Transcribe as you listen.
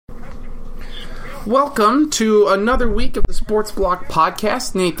Welcome to another week of the Sports Block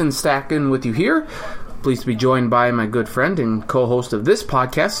Podcast. Nathan Stacken with you here. Pleased to be joined by my good friend and co-host of this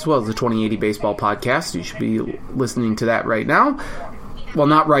podcast, as well as the 2080 Baseball Podcast. You should be listening to that right now. Well,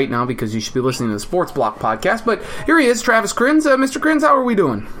 not right now, because you should be listening to the Sports Block Podcast. But here he is, Travis Kriens. Mr. Kriens, how are we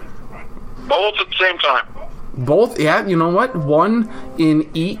doing? Both at the same time. Both? Yeah, you know what? One in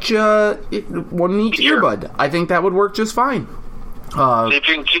each earbud. I think that would work just fine. See if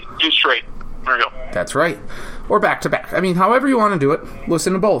you can keep you straight. There you go. That's right. Or back to back. I mean, however you want to do it.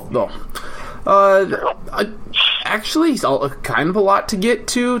 Listen to both, though. Actually, kind of a lot to get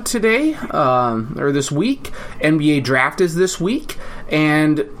to today, or this week. NBA Draft is this week,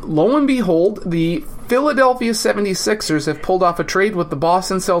 and lo and behold, the Philadelphia 76ers have pulled off a trade with the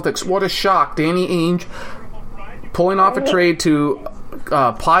Boston Celtics. What a shock. Danny Ainge pulling off a trade to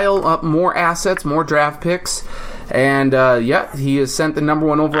pile up more assets, more draft picks, and he has sent the number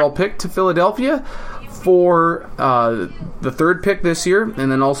 1 overall pick to Philadelphia for the 3rd pick this year,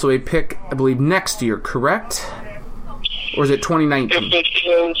 and then also a pick, I believe, next year, correct? Or is it 2019? If it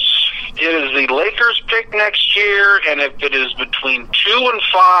is the Lakers pick next year, and if it is between 2 and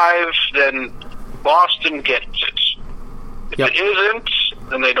 5, then Boston gets it. If it isn't,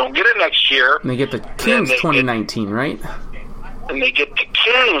 then they don't get it next year. And they get the Kings 2019, right? And they get the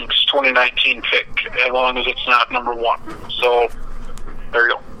Kings 2019 pick, as long as it's not number 1. So, there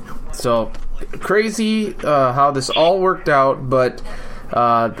you go. So, crazy how this all worked out, but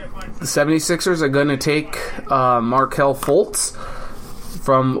the 76ers are going to take Markelle Fultz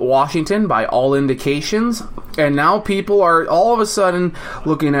from Washington by all indications, and now people are all of a sudden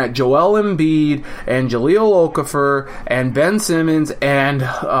looking at Joel Embiid and Jahlil Okafor and Ben Simmons and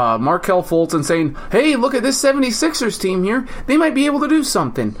Markelle Fultz and saying, hey, look at this 76ers team here. They might be able to do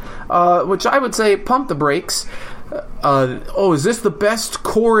something, which I would say pump the brakes. Is this the best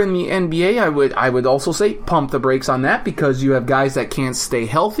core in the NBA? I would also say pump the brakes on that, because you have guys that can't stay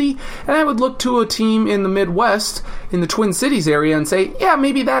healthy, and I would look to a team in the Midwest, in the Twin Cities area, and say, yeah,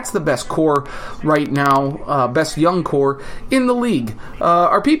 maybe that's the best core right now, best young core in the league.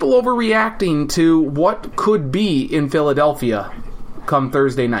 Are people overreacting to what could be in Philadelphia come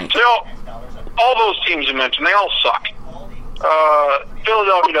Thursday night? All those teams you mentioned, they all suck.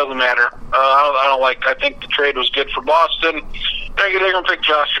 Philadelphia doesn't matter. I think the trade was good for Boston. They're going to pick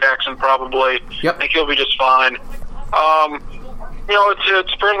Josh Jackson probably. Yep. I think he'll be just fine.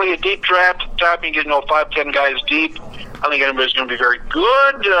 It's apparently a deep draft. At the top, you get 5-10 guys deep. I think anybody's going to be very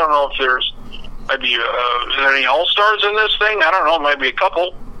good. I don't know if there's maybe is there any all-stars in this thing. I don't know. Maybe a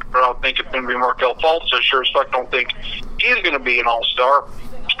couple. But I don't think it's going to be Markelle Fultz. I sure as fuck don't think he's going to be an all-star.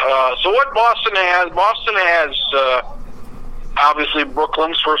 So what Boston has obviously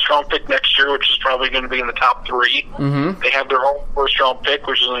Brooklyn's first-round pick next year, which is probably going to be in the top 3. Mm-hmm. They have their own first-round pick,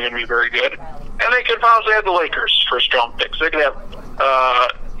 which is only going to be very good. And they could possibly have the Lakers' first-round picks. They could have,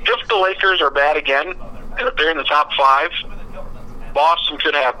 if the Lakers are bad again, and if they're in the top 5, Boston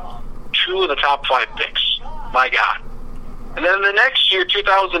could have 2 of the top 5 picks. My God. And then the next year,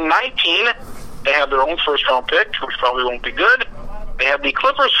 2019, they have their own first-round pick, which probably won't be good. They have the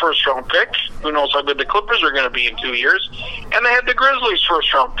Clippers' first-round pick. Who knows how good the Clippers are going to be in 2 years. And they have the Grizzlies'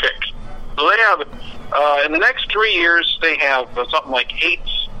 first-round pick. So they have, in the next 3 years, they have something like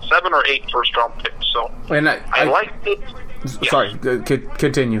 7 or 8 first-round picks. So and I like it. Sorry,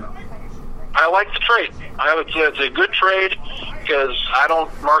 continue. I like the trade. I would say it's a good trade, because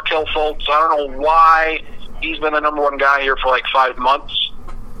Markelle Fultz, I don't know why he's been the number 1 guy here for like 5 months.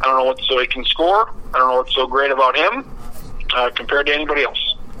 I don't know what's so he can score. I don't know what's so great about him. Compared to anybody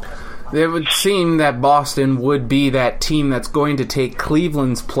else. It would seem that Boston would be that team that's going to take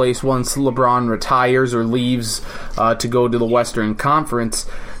Cleveland's place once LeBron retires or leaves to go to the Western Conference,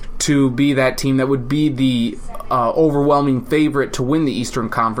 to be that team that would be the overwhelming favorite to win the Eastern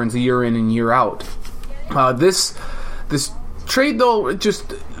Conference year in and year out. This trade, though,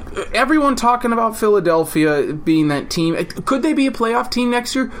 just everyone talking about Philadelphia being that team. Could they be a playoff team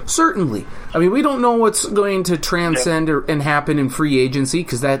next year? Certainly. I mean, we don't know what's going to transcend and happen in free agency,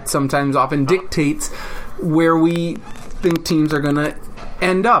 because that sometimes often dictates where we think teams are going to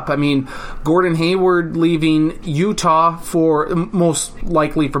end up. I mean, Gordon Hayward leaving Utah for most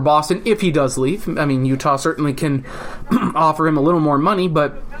likely for Boston, if he does leave. I mean, Utah certainly can offer him a little more money,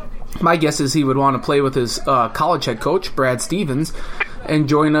 but my guess is he would want to play with his college head coach, Brad Stevens, and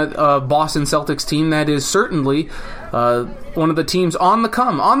join a Boston Celtics team that is certainly one of the teams on the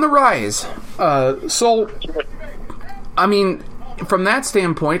come, on the rise. So, I mean, from that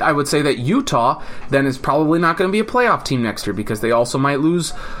standpoint, I would say that Utah then is probably not going to be a playoff team next year, because they also might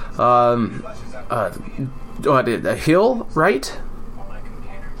lose Hill, right?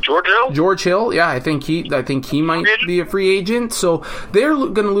 George Hill? Yeah, I think he might be a free agent. So they're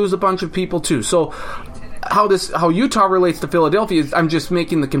going to lose a bunch of people too. So how Utah relates to Philadelphia is I'm just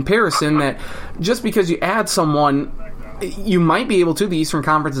making the comparison that just because you add someone, you might be able to. The Eastern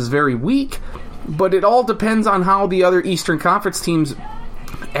Conference is very weak, but it all depends on how the other Eastern Conference teams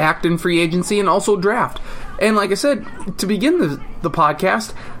act in free agency and also draft. And like I said, to begin the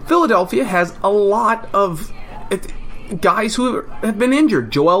podcast, Philadelphia has a lot of guys who have been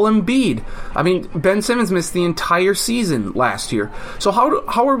injured. Joel Embiid. I mean, Ben Simmons missed the entire season last year. So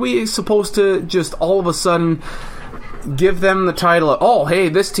how are we supposed to just all of a sudden give them the title of, oh, hey,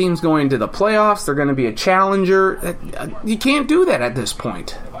 this team's going to the playoffs, they're going to be a challenger? You can't do that at this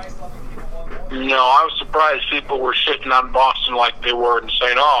point. No, I was surprised people were sitting on Boston like they were and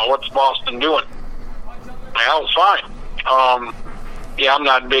saying, oh, what's Boston doing? That was fine. Yeah, I'm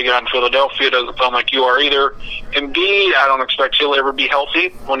not big on Philadelphia. It doesn't sound like you are either. Embiid, I don't expect he'll ever be healthy.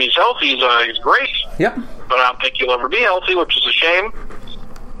 When he's healthy, he's great. Yep. But I don't think he'll ever be healthy, which is a shame.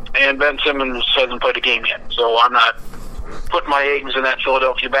 And Ben Simmons hasn't played a game yet. So I'm not putting my eggs in that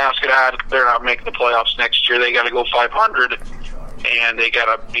Philadelphia basket. They're not making the playoffs next year. They got to go 500, and they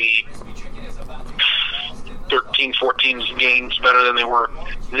got to be 13, 14 games better than they were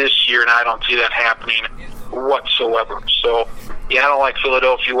this year, and I don't see that happening whatsoever. So, yeah, I don't like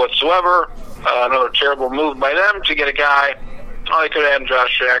Philadelphia whatsoever. Another terrible move by them to get a guy. They could have had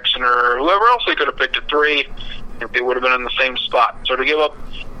Josh Jackson or whoever else they could have picked at 3 if they would have been in the same spot. So to give up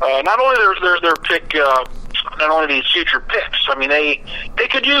not only their pick, not only these future picks, I mean, they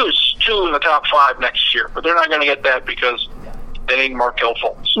could use 2 in the top 5 next year, but they're not going to get that because they need Markelle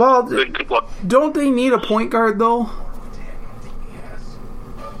Fultz. Well, good luck. Don't they need a point guard, though?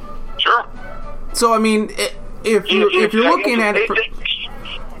 Sure. So, I mean, if you're looking at it...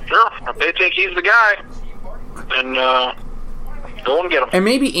 Sure. If they think he's the guy, then go and get him. And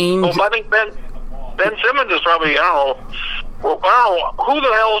maybe Ainge... Well, I think Ben Simmons is probably, I don't know who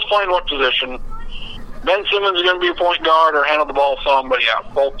the hell is playing what position. Ben Simmons is going to be a point guard or handle the ball some, but yeah,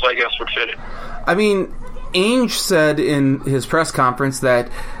 Fultz, I guess, would fit it. I mean, Ainge said in his press conference that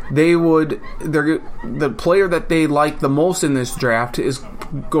the player that they like the most in this draft is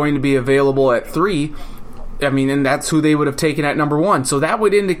going to be available at 3. I mean, and that's who they would have taken at number 1. So that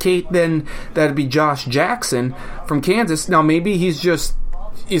would indicate then that it'd be Josh Jackson from Kansas. Now, maybe he's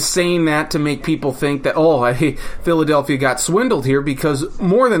saying that to make people think that, Philadelphia got swindled here, because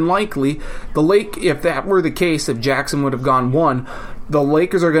more than likely, if that were the case, if Jackson would have gone 1, the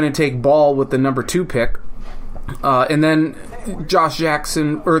Lakers are going to take Ball with the number 2 pick. And then Josh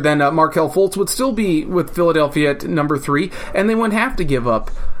Jackson, or then Markelle Fultz would still be with Philadelphia at number 3, and they wouldn't have to give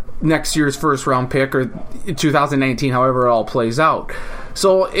up next year's first-round pick or 2019, however it all plays out.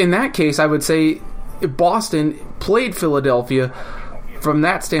 So in that case, I would say if Boston played Philadelphia from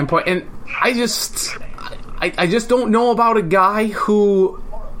that standpoint, and I just don't know about a guy who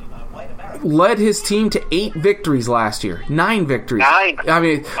led his team to 8 victories last year. 9 victories. 9. I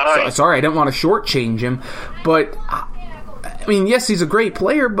mean, sorry, I didn't want to shortchange him, but I mean, yes, he's a great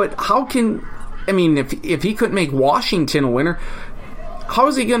player, but if he couldn't make Washington a winner, how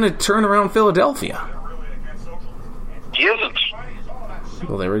is he going to turn around Philadelphia? He isn't.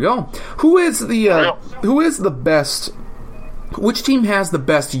 Well, there we go. Who is the best? Which team has the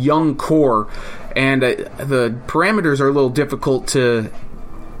best young core? And the parameters are a little difficult to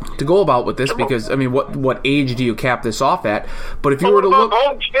go about with this, because I mean, what age do you cap this off at? But if you were to look,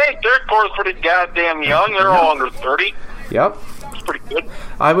 Golden State, their core is pretty goddamn young. They're all under 30. Yep. It's pretty good.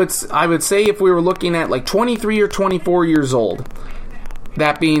 I would say if we were looking at like 23 or 24 years old,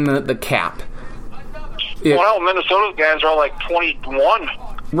 that being the cap. Minnesota's guys are all like 21.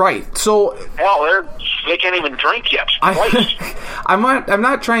 Right. So they can't even drink yet. I'm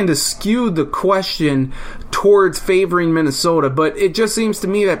not trying to skew the question towards favoring Minnesota, but it just seems to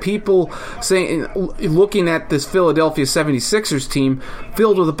me that people looking at this Philadelphia 76ers team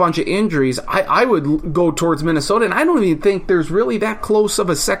filled with a bunch of injuries, I would go towards Minnesota, and I don't even think there's really that close of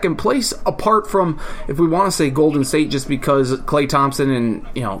a second place, apart from, if we want to say Golden State, just because Klay Thompson and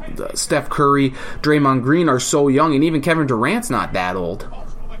Steph Curry, Draymond Green are so young, and even Kevin Durant's not that old.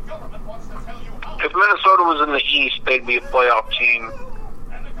 If Minnesota was in the East, they'd be a playoff team.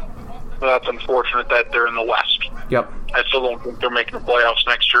 That's unfortunate that they're in the West. Yep. I still don't think they're making the playoffs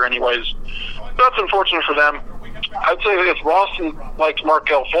next year anyways. That's unfortunate for them. I'd say if Boston likes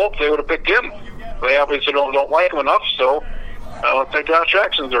Markelle Fultz, they would have picked him. They obviously don't like him enough, so I don't think Josh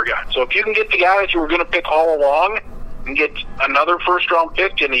Jackson's their guy. So if you can get the guys you were going to pick all along and get another first-round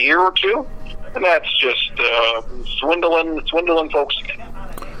pick in a year or 2, then that's just swindling folks again.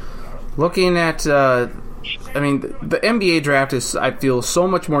 Looking at I mean, the NBA draft is, I feel, so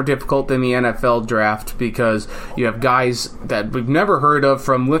much more difficult than the NFL draft because you have guys that we've never heard of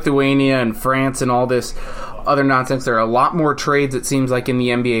from Lithuania and France and all this other nonsense. There are a lot more trades, it seems like, in the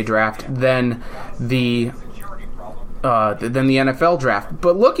NBA draft than the NFL draft.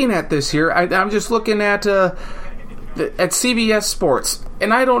 But looking at this here, I'm just looking at CBS Sports,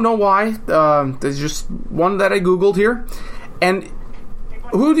 and I don't know why. There's just one that I Googled here. And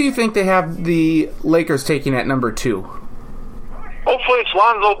who do you think they have the Lakers taking at number 2? Hopefully it's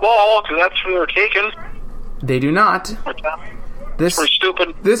Lonzo Ball, because that's who they're taking. They do not. This pretty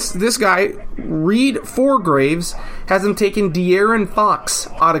stupid. This guy, Reed Fourgraves, has him taking De'Aaron Fox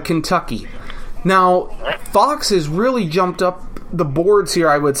out of Kentucky. Now, Fox has really jumped up the boards here,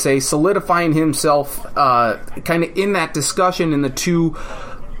 I would say, solidifying himself kind of in that discussion in the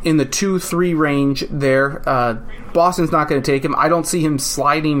 2-3 range there. Boston's not going to take him. I don't see him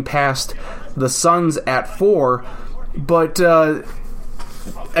sliding past the Suns at 4. But, I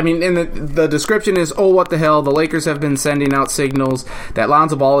mean, in the description is, oh, what the hell, the Lakers have been sending out signals that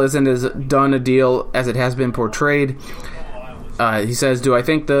Lonzo Ball isn't as done a deal as it has been portrayed. He says, do I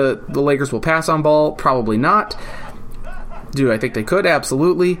think the Lakers will pass on Ball? Probably not. Do I think they could?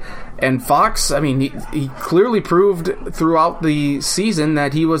 Absolutely. And Fox, I mean, he clearly proved throughout the season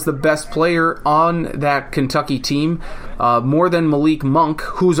that he was the best player on that Kentucky team, more than Malik Monk,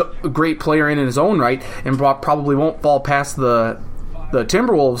 who's a great player in his own right, and probably won't fall past the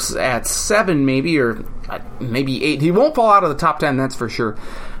Timberwolves at 7 maybe, or maybe 8. He won't fall out of the top 10, that's for sure.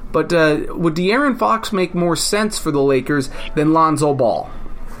 But would De'Aaron Fox make more sense for the Lakers than Lonzo Ball?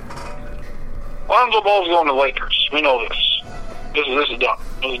 Lonzo Ball's going to Lakers. We know this. This is done.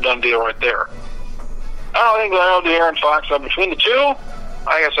 This is a done deal right there. I don't think they'll have De'Aaron Fox up between the two.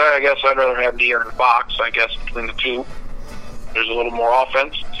 I guess I'd rather have De'Aaron Fox, between the two. There's a little more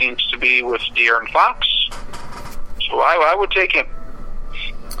offense, seems to be, with De'Aaron Fox. So I would take him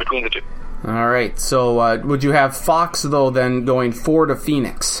between the two. All right. So would you have Fox, though, then going 4 to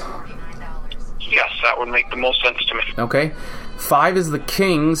Phoenix? Yes, that would make the most sense to me. Okay. 5 is the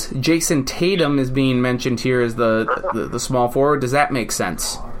Kings. Jason Tatum is being mentioned here as the small forward. Does that make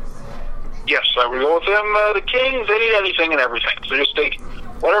sense? Yes, I would go with them. The Kings, they need anything and everything. So just take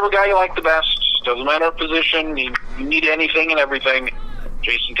whatever guy you like the best. Doesn't matter what position. You need anything and everything.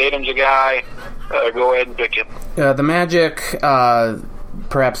 Jason Tatum's a guy. Go ahead and pick him. The Magic,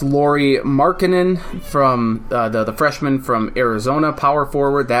 perhaps Lauri Markkanen from the freshman from Arizona, power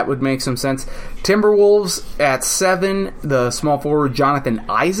forward. That would make some sense. Timberwolves at 7, the small forward Jonathan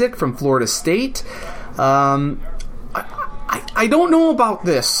Isaac from Florida State. I don't know about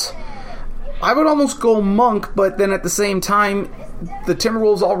this. I would almost go Monk, but then at the same time, the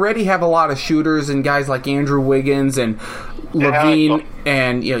Timberwolves already have a lot of shooters and guys like Andrew Wiggins and Levine,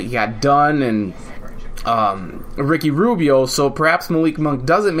 and you got Dunn and Ricky Rubio, so perhaps Malik Monk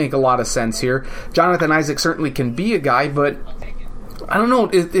doesn't make a lot of sense here. Jonathan Isaac certainly can be a guy, but I don't know.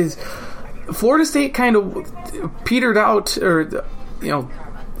 Is Florida State kind of petered out, or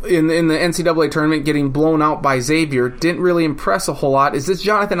in the NCAA tournament, getting blown out by Xavier, didn't really impress a whole lot. Is this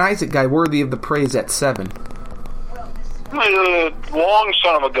Jonathan Isaac guy worthy of the praise at 7? He's a long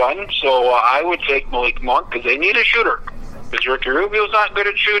son of a gun, so I would take Malik Monk because they need a shooter. Because Ricky Rubio's not good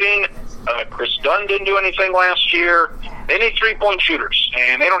at shooting. Chris Dunn didn't do anything last year. They need 3-point shooters,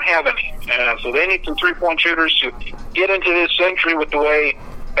 and they don't have any. So they need some 3-point shooters to get into this century with the way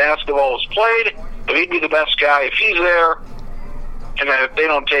basketball is played. So he'd be the best guy if he's there. And if they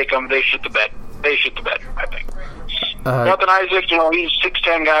don't take him, they shit the bed. They shit the bed, I think. Jonathan Isaac, he's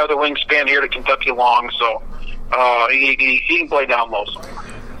 6'10" guy with a wingspan here to Kentucky long, so he can play down low somewhere.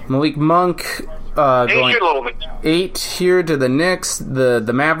 Malik Monk going 8 here to the Knicks.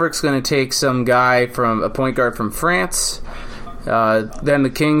 The Mavericks going to take some guy from a point guard from France. Then the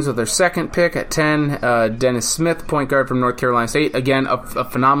Kings with their second pick at 10. Dennis Smith, point guard from North Carolina State. Again, a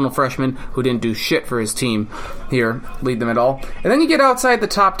phenomenal freshman who didn't do shit for his team here, lead them at all. And then you get outside the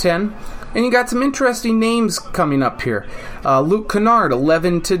top 10, and you got some interesting names coming up here. Luke Kennard,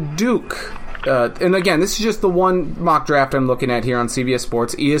 11 to Duke. And again, this is just the one mock draft I'm looking at here on CBS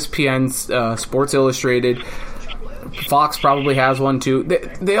Sports. ESPN, Sports Illustrated. Fox probably has one too.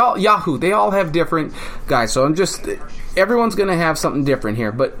 They all Yahoo. They all have different guys. So everyone's going to have something different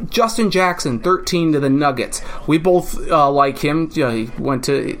here. But Justin Jackson, 13 to the Nuggets. We both like him. He went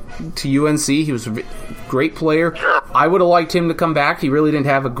to UNC. He was a great player. I would have liked him to come back. He really didn't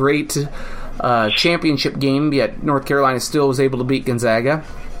have a great championship game, yet North Carolina still was able to beat Gonzaga.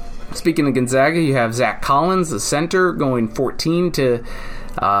 Speaking of Gonzaga, you have Zach Collins, the center, going 14 to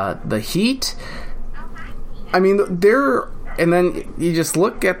the Heat. I mean, there And then you just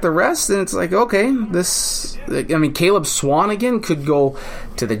look at the rest, and it's like, okay, Caleb Swanigan could go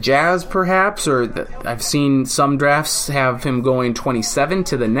to the Jazz, perhaps, or I've seen some drafts have him going 27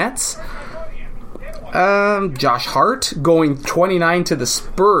 to the Nets. Josh Hart going 29 to the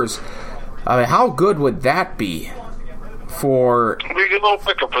Spurs. How good would that be for? Be a good little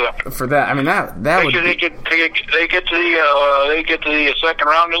pickup for them. For that, I mean that would. They get to the second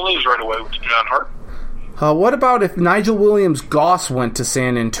round and lose right away with John Hart. What about if Nigel Williams-Goss went to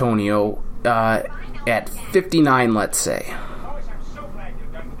San Antonio at 59, let's say?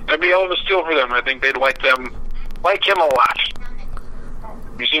 That'd be a hell of a steal for them. I think they'd like him a lot.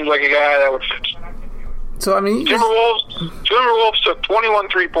 He seems like a guy that would fit. So, I mean... Timberwolves took 21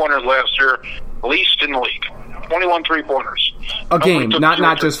 3-pointers last year, least in the league. 21 3-pointers. A game,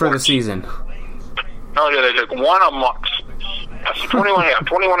 not just for the season. No, yeah, they took one a month. That's 21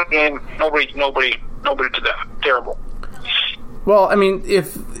 a game. Nobody did that. Terrible. Well, I mean,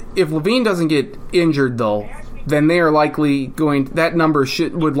 if Levine doesn't get injured, though, then they are likely that number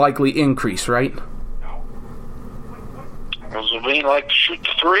would likely increase, right? Does Levine like to shoot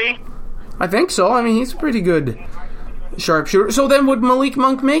the three? I think so. I mean, he's a pretty good sharpshooter. So then would Malik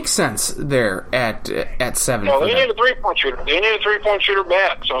Monk make sense there at 7? Well, they need a 3-point shooter. They need a 3-point shooter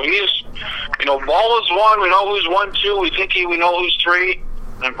bad. So he's, Ball is 1. We know who's 1, 2. We know who's 3.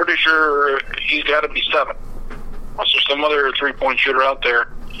 I'm pretty sure he's got to be 7. Unless there's some other 3-point shooter out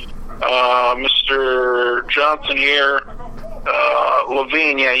there. Mr. Johnson here,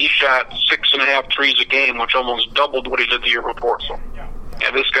 Levine, he shot 6.5 threes a game, which almost doubled what he did the year before. So,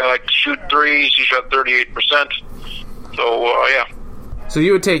 this guy liked to shoot threes. He shot 38%. So, So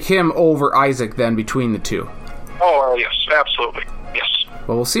you would take him over Isaac then between the two? Oh, yes, absolutely. Yes.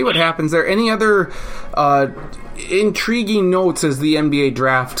 Well, we'll see what happens there. Any other intriguing notes as the NBA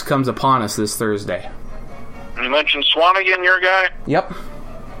draft comes upon us this Thursday? You mentioned Swanigan, your guy? Yep.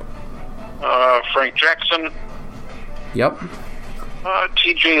 Frank Jackson. Yep.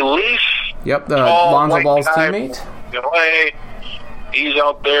 TJ Leaf. Yep, the Lonzo Ball's teammate. LA. He's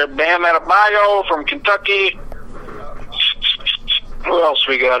out there. Bam Adebayo from Kentucky. Who else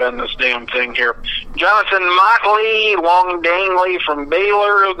we got on this damn thing here? Jonathan Motley, Long Dangley from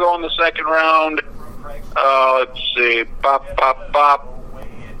Baylor. He'll go in the second round. Let's see. Bop.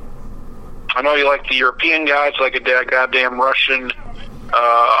 I know you like the European guys, like a goddamn Russian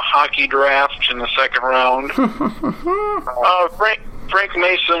hockey draft in the second round. Frank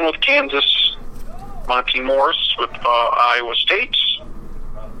Mason with Kansas. Monty Morris with Iowa State.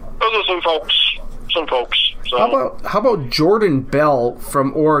 Those are some folks. So. How about Jordan Bell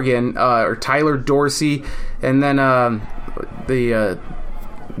from Oregon, or Tyler Dorsey, and then the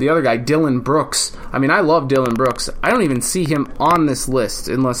other guy, Dylan Brooks. I mean, I love Dylan Brooks. I don't even see him on this list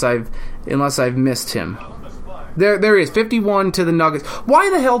unless I've missed him. There he is, 51 to the Nuggets. Why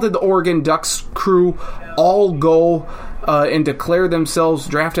the hell did the Oregon Ducks crew all go and declare themselves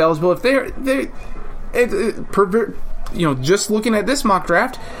draft eligible? If just looking at this mock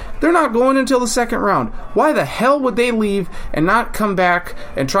draft, they're not going until the second round. Why the hell would they leave and not come back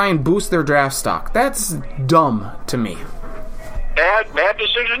and try and boost their draft stock? That's dumb to me. Bad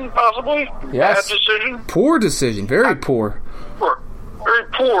decision, possibly? Yes. Bad decision? Poor decision. Very poor. Very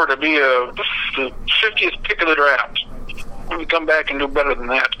poor to be the 50th pick of the draft. When we come back and do better than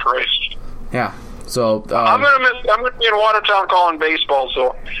that, Christ. Yeah. So I'm gonna be in Watertown calling baseball,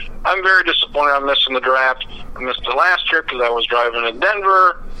 so I'm very disappointed I'm missing the draft. I missed it last year because I was driving to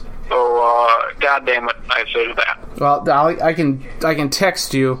Denver. So, God damn it, I say to that. Well, I can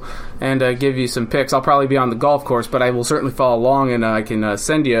text you and give you some picks. I'll probably be on the golf course, but I will certainly follow along, and I can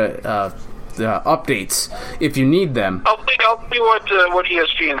send you the updates if you need them. I'll see what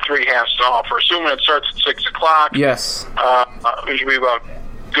ESPN3 has to offer. Assuming it starts at 6 o'clock. Yes. It should be about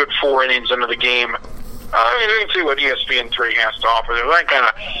good 4 innings into the game. We can see what ESPN3 has to offer. I kind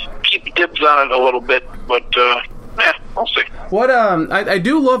of keep dibs on it a little bit, but we'll see. What I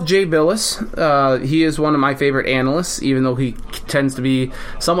do love Jay Billis. He is one of my favorite analysts, even though he tends to be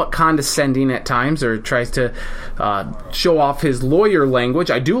somewhat condescending at times or tries to show off his lawyer language.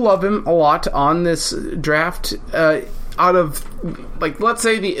 I do love him a lot on this draft. Out of, let's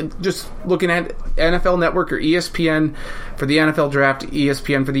say, just looking at NFL Network or ESPN for the NFL draft,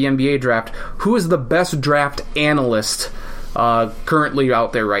 ESPN for the NBA draft, who is the best draft analyst currently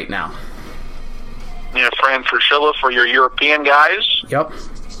out there right now? Fran Fraschilla for your European guys. Yep.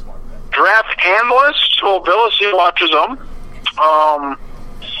 Draft analyst. Well, Billis, he watches them. I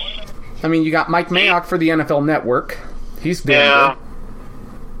mean, you got Mike Mayock for the NFL Network. He's been good.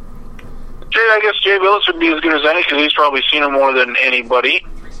 I guess Jay Billis would be as good as any because he's probably seen him more than anybody.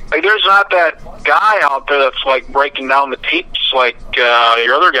 Like, there's not that guy out there that's, like, breaking down the tapes like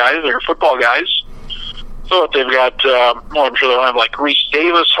your other guys, your football guys. So they've got, I'm sure they'll have, like, Reese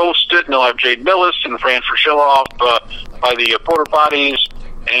Davis host it, and they'll have Jade Millis and Fran Frischilloff by the Porter Potties,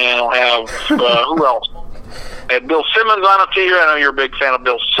 and they'll have, who else? They had Bill Simmons on it here. I know you're a big fan of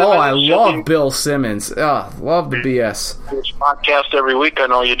Bill Simmons. Oh, I love Bill Simmons. Love the BS. This podcast every week, I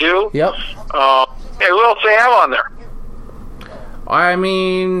know you do. Yep. Hey, who else they have on there? I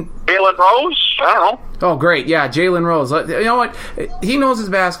mean... Jalen Rose? I don't know. Oh, great. Yeah, Jalen Rose. You know what? He knows his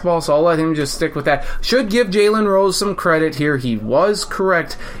basketball, so I'll let him just stick with that. Should give Jalen Rose some credit here. He was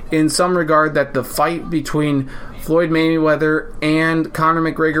correct in some regard that the fight between Floyd Mayweather and Conor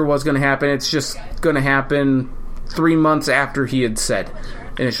McGregor was going to happen. It's just going to happen 3 months after he had said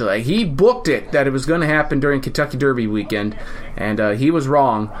initially. He booked it that it was going to happen during Kentucky Derby weekend, and he was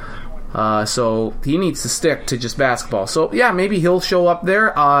wrong. So he needs to stick to just basketball. So, yeah, maybe he'll show up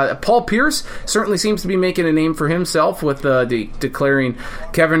there. Paul Pierce certainly seems to be making a name for himself with declaring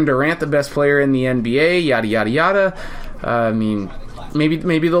Kevin Durant the best player in the NBA, yada, yada, yada. I mean,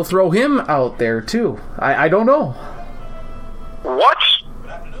 maybe they'll throw him out there, too. I don't know. What?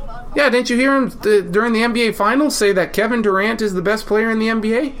 Yeah, didn't you hear him during the NBA Finals say that Kevin Durant is the best player in the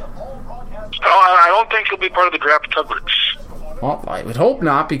NBA? Oh, I don't think he'll be part of the draft coverage. Well, I would hope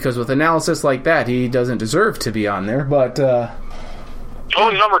not, because with analysis like that, he doesn't deserve to be on there, but...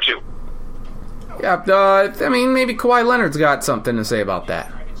 Only number 2. Yeah, I mean, maybe Kawhi Leonard's got something to say about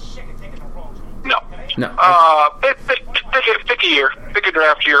that. No. Pick a year. Pick a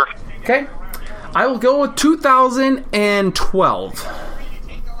draft year. Okay. I will go with 2012.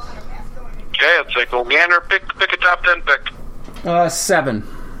 Okay, let's take a gander. Pick a top 10 pick. 7.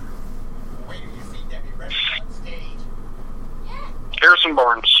 Harrison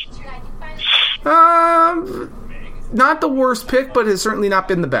Barnes. Not the worst pick, but has certainly not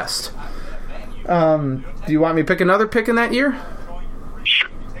been the best. Do you want me to pick another pick in that year? Sure.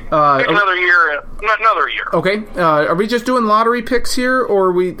 Pick another year. Another year. Okay. Are we just doing lottery picks here, or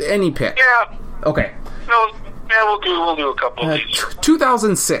are we any pick? Yeah. Okay. No. Yeah, we'll do a couple of these.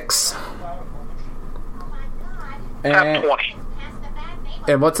 2006. Top 20.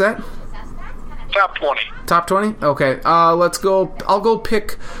 And what's that? Top 20. Top 20? Okay. Let's go. I'll go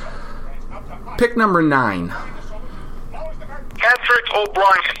pick number 9. Patrick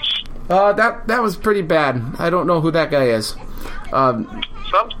O'Brien. That was pretty bad. I don't know who that guy is. Some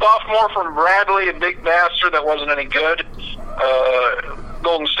sophomore from Bradley, a big bastard that wasn't any good.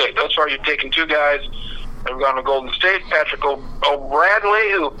 Golden State. That's why you're taking 2 guys that have gone to Golden State. Patrick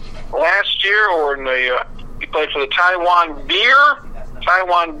O'Bradley, who last year, he played for the Taiwan Beer.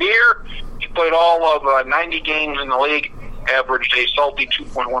 He played all of 90 games in the league, averaged a salty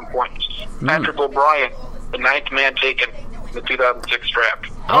 2.1 points. Patrick O'Brien, the 9th man taken in the 2006 draft.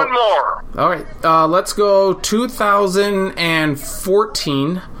 One more. All right. Let's go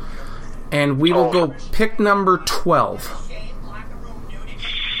 2014, and we will go pick number 12.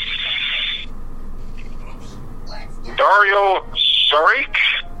 Dario Saric.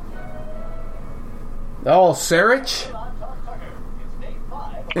 Oh, Saric?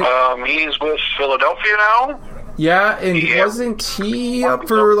 He's with Philadelphia now. Yeah, and wasn't he up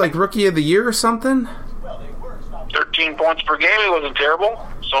for, like, Rookie of the Year or something? 13 points per game. He wasn't terrible.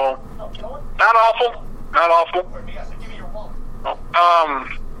 So, not awful.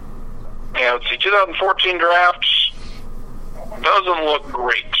 Yeah, let's see. 2014 drafts. Doesn't look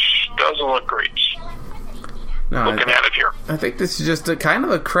great. No, Looking at it here. I think this is just a kind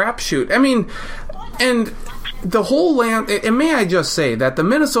of a crapshoot. I mean, and the whole land, and may I just say that the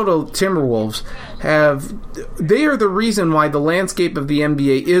Minnesota Timberwolves they are the reason why the landscape of the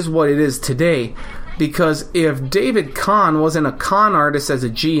NBA is what it is today. Because if David Kahn wasn't a con artist as a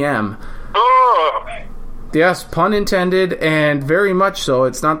GM, yes, pun intended, and very much so,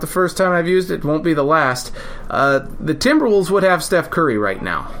 it's not the first time I've used it, won't be the last, the Timberwolves would have Steph Curry right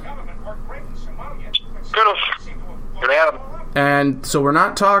now. Could have him. And so we're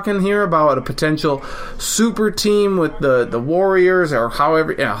not talking here about a potential super team with the Warriors or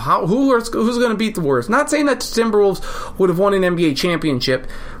however, who's going to beat the Warriors. Not saying that the Timberwolves would have won an NBA championship,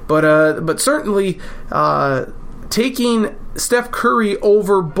 but certainly taking Steph Curry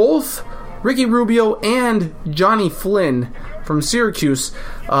over both Ricky Rubio and Johnny Flynn from Syracuse,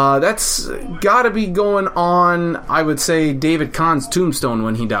 that's got to be going on, I would say, David Kahn's tombstone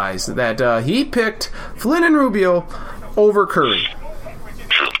when he dies. That he picked Flynn and Rubio over Curry.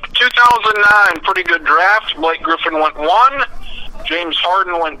 2009, pretty good draft. Blake Griffin went 1. James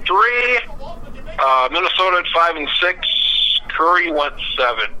Harden went 3. Minnesota at 5 and 6. Curry went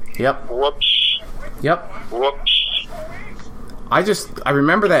 7. Yep. Whoops. I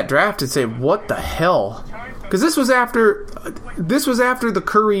remember that draft and say, what the hell? Because this was after the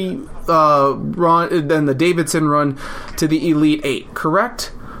Curry run and the Davidson run to the Elite Eight,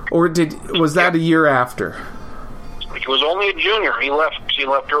 correct? Or was that a year after? He was only a junior. He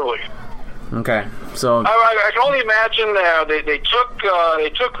left early. Okay, so I can only imagine they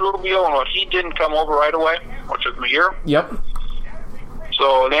took Rubio, and he didn't come over right away, which took him a year. Yep.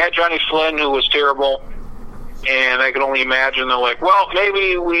 So they had Johnny Flynn, who was terrible, and I can only imagine they're like, well,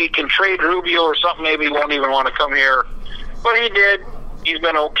 maybe we can trade Rubio or something. Maybe he won't even want to come here, but he did. He's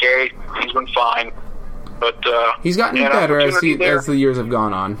been okay. He's been fine, but he's gotten better as the years have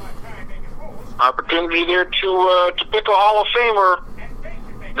gone on. Opportunity there to pick a Hall of Famer.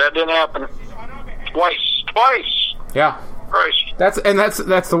 That didn't happen. Twice. Yeah. Christ.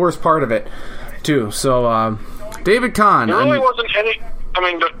 That's the worst part of it, too. So, David Kahn. There really wasn't any. I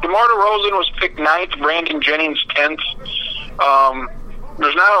mean, DeMar DeRozan was picked 9th, Brandon Jennings 10th.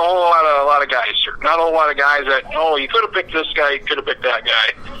 There's not a whole lot of guys here. Not a whole lot of guys that, you could have picked this guy, you could have picked that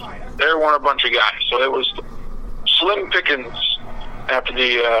guy. There weren't a bunch of guys. So it was slim pickings after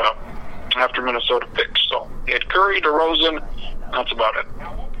Minnesota picks. So you had Curry, DeRozan, that's about it.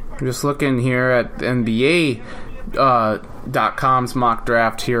 I'm just looking here at NBA .com's mock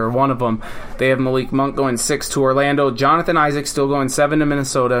draft here. One of them, they have Malik Monk going 6 to Orlando, Jonathan Isaac still going 7 to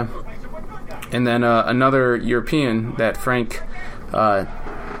Minnesota, and then another European, that Frank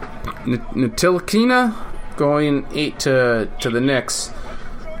Ntilikina, going 8 to the Knicks.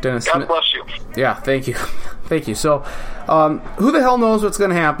 Dennis God Smith. Bless you. Yeah, thank you. Thank you. So, who the hell knows what's going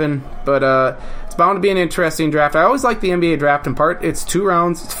to happen, but it's bound to be an interesting draft. I always like the NBA draft in part. It's 2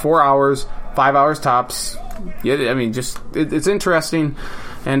 rounds, it's 4 hours, 5 hours tops. Yeah, I mean, it's interesting,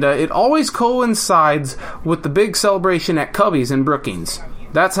 and it always coincides with the big celebration at Cubbies in Brookings.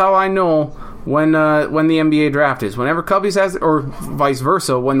 That's how I know when the NBA draft is. Whenever Cubbies has, or vice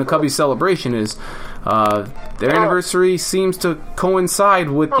versa, when the Cubbies celebration is, their anniversary seems to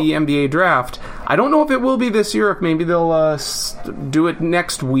coincide with the NBA draft. I don't know if it will be this year. If maybe they'll do it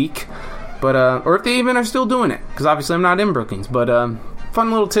next week, but or if they even are still doing it, because obviously I'm not in Brookings. But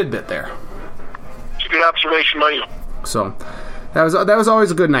fun little tidbit there. Good observation by you. So that was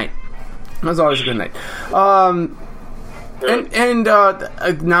always a good night. And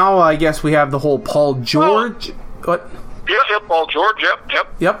now I guess we have the whole Paul George. What? Yep, Paul George.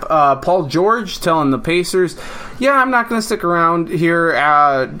 Yep. Paul George telling the Pacers, "Yeah, I'm not going to stick around here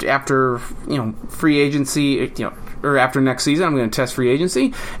after free agency. Or after next season, I'm going to test free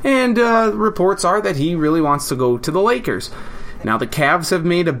agency." And reports are that he really wants to go to the Lakers. Now, the Cavs have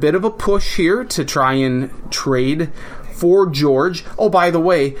made a bit of a push here to try and trade for George. Oh, by the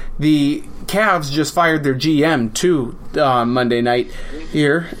way, the Cavs just fired their GM, too, Monday night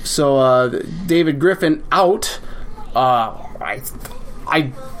here. So, David Griffin out. I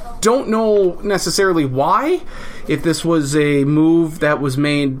don't know necessarily why. If this was a move that was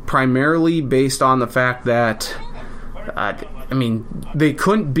made primarily based on the fact that... they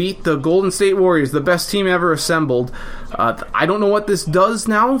couldn't beat the Golden State Warriors, the best team ever assembled. I don't know what this does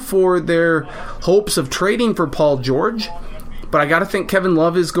now for their hopes of trading for Paul George, but I got to think Kevin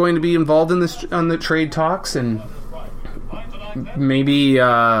Love is going to be involved in this on the trade talks, and maybe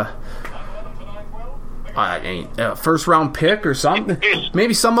a first round pick or something,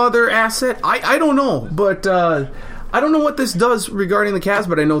 maybe some other asset. I don't know, but I don't know what this does regarding the Cavs,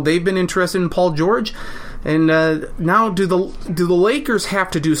 but I know they've been interested in Paul George. And now, do the Lakers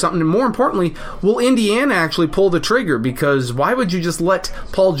have to do something? And more importantly, will Indiana actually pull the trigger? Because why would you just let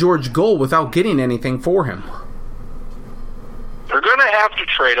Paul George go without getting anything for him? They're going to have to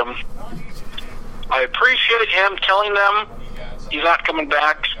trade him. I appreciate him telling them he's not coming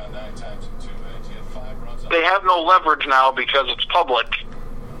back. They have no leverage now because it's public.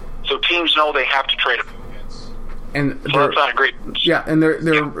 So teams know they have to trade him. And so that's not great. Yeah, and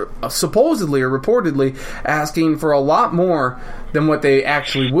they're supposedly or reportedly asking for a lot more than what they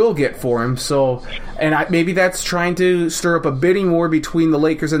actually will get for him. So, maybe that's trying to stir up a bidding war between the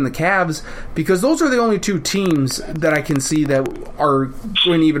Lakers and the Cavs, because those are the only two teams that I can see that are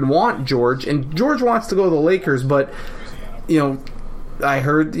going to even want George. And George wants to go to the Lakers, but I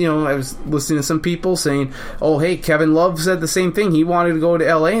heard, I was listening to some people saying, "Oh, hey, Kevin Love said the same thing. He wanted to go to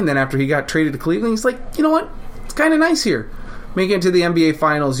LA, and then after he got traded to Cleveland, he's like, you know what? It's kind of nice here, making it to the NBA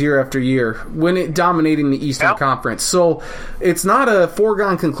Finals year after year, dominating the Eastern Conference." So it's not a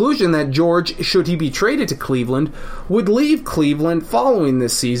foregone conclusion that George, should he be traded to Cleveland, would leave Cleveland following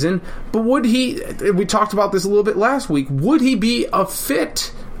this season. But would he? We talked about this a little bit last week. Would he be a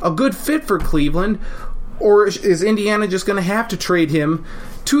good fit for Cleveland, or is Indiana just going to have to trade him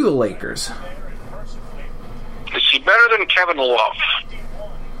to the Lakers? It's he better than Kevin Love?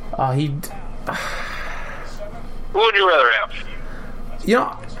 Who would you rather have? You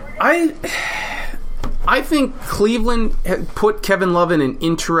know, I think Cleveland put Kevin Love in an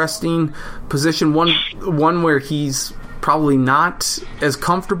interesting position, one where he's probably not as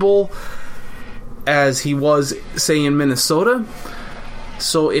comfortable as he was, say, in Minnesota.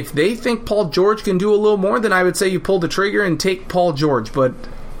 So if they think Paul George can do a little more, then I would say you pull the trigger and take Paul George. But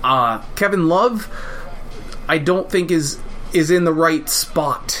Kevin Love, I don't think is in the right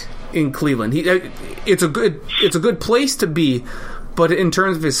spot in Cleveland. It's a good place to be, but in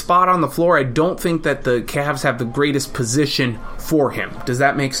terms of his spot on the floor, I don't think that the Cavs have the greatest position for him. Does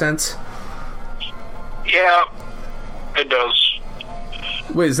that make sense? Yeah, it does.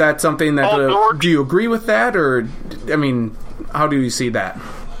 Wait, is that something that do you agree with that, or I mean, how do you see that?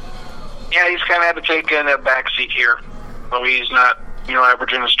 Yeah, he's kind of had to take in a backseat here. So he's not,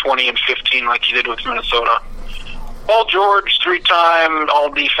 averaging his 20 and 15 like he did with Minnesota. Paul George, 3-time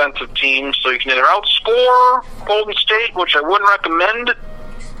all-defensive team, so you can either outscore Golden State, which I wouldn't recommend,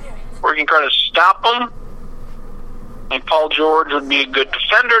 or you can try to stop them. And Paul George would be a good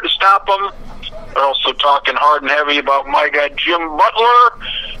defender to stop them. They're also talking hard and heavy about my guy Jim Butler,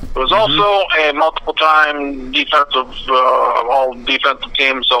 who was also a multiple-time all-defensive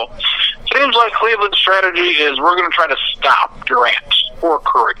team. So it seems like Cleveland's strategy is we're going to try to stop Durant or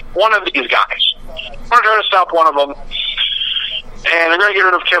Curry, one of these guys. We're going to try to stop one of them, and they're going to get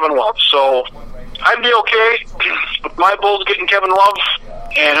rid of Kevin Love. So I'd be okay with my Bulls getting Kevin Love,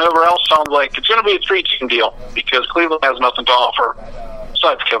 and whoever else sounds like it's going to be a 3-team deal because Cleveland has nothing to offer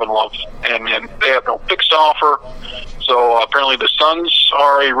besides Kevin Love, and they have no picks to offer. So apparently the Suns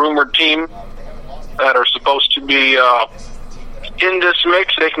are a rumored team that are supposed to be in this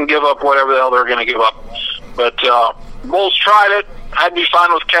mix. They can give up whatever the hell they're going to give up. But Bulls tried it. I'd be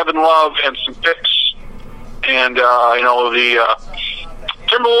fine with Kevin Love and some picks. And, the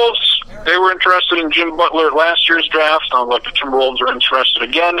Timberwolves, they were interested in Jim Butler at last year's draft. Sounds like the Timberwolves are interested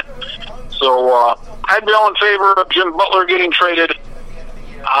again. So I'd be all in favor of Jim Butler getting traded.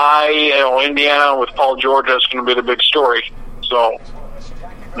 Indiana with Paul George, that's going to be the big story. So,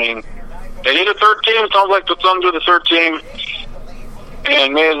 I mean, they need a third team. It sounds like the Suns are the third team.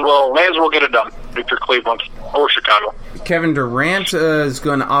 And may as well get it done if you're Cleveland or Chicago. Kevin Durant is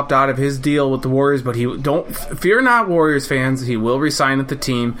going to opt out of his deal with the Warriors, but don't fear not, Warriors fans. He will resign with the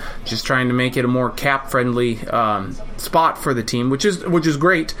team, just trying to make it a more cap-friendly spot for the team, which is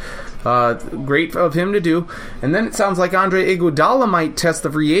great. Great of him to do. And then it sounds like Andre Iguodala might test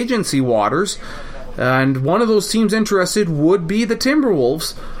the free agency waters, and one of those teams interested would be the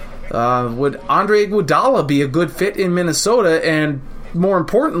Timberwolves. Would Andre Iguodala be a good fit in Minnesota, and more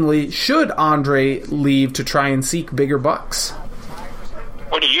importantly, should Andre leave to try and seek bigger bucks?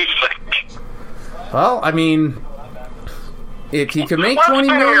 What do you think? Well, I mean, if he can make $20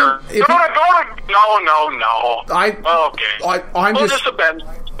 million... No. Just depends.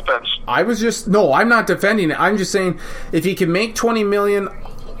 I'm not defending it. I'm just saying, if he can make $20 million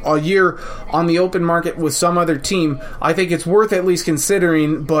a year on the open market with some other team, I think it's worth at least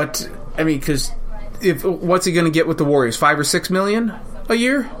considering. But I mean, because what's he going to get with the Warriors? $5 or $6 million a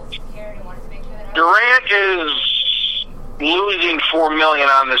year? Durant is losing $4 million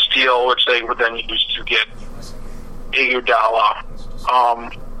on this deal, which they would then use to get Iguodala.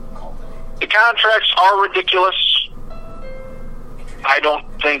 The contracts are ridiculous. I don't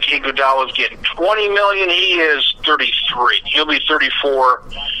think Iguodala is getting $20 million. He is 33. He'll be 34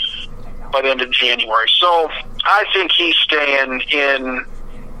 by the end of January. So I think he's staying in.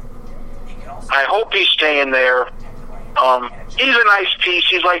 I hope he's staying there. He's a nice piece.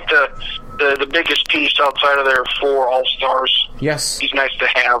 He's like the biggest piece outside of their 4 All-Stars. Yes. He's nice to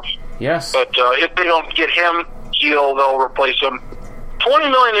have. Yes. But if they don't get him, they'll replace him.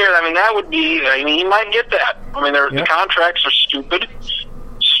 $20 million a year, I mean, that would be, he might get that. I mean, the contracts are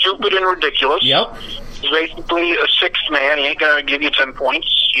stupid and ridiculous. Yep. He's basically a sixth man. He ain't going to give you 10 points.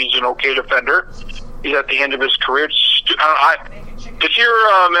 He's an okay defender. He's at the end of his career. If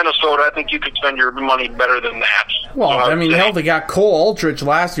you're Minnesota, I think you could spend your money better than that. Well, hell, they got Cole Aldrich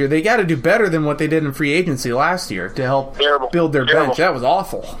last year. They got to do better than what they did in free agency last year to help build their bench. That was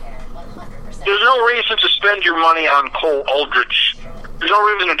awful. There's no reason to spend your money on Cole Aldrich. There's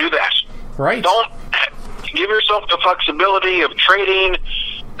no reason to do that. Right. Don't give yourself the flexibility of trading.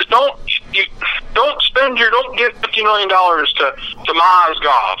 Don't get $50 million to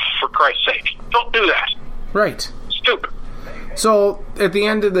Mozgov, for Christ's sake. Don't do that. Right. Stupid. So, at the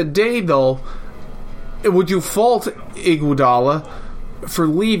end of the day, though, would you fault Iguodala for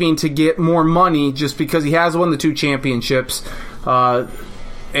leaving to get more money just because he has won the 2 championships, and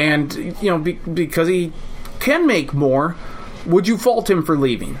because he can make more, would you fault him for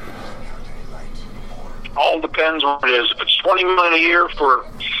leaving? All depends what it is. If it's $20 million a year for,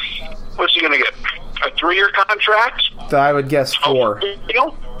 what's he going to get? A 3-year contract? I would guess 4.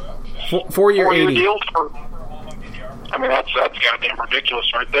 Deal? 4-year 4-year 80. deal for, I mean, that's goddamn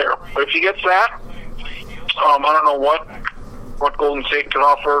ridiculous right there. But if he gets that, I don't know what Golden State can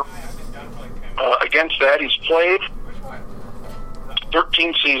offer against that. He's played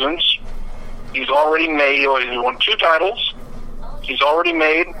 13 seasons. He's already made, he won 2 titles. He's already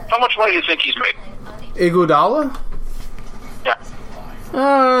made, how much money do you think he's made? Iguodala?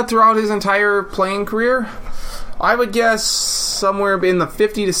 Yeah. Throughout his entire playing career, I would guess somewhere in the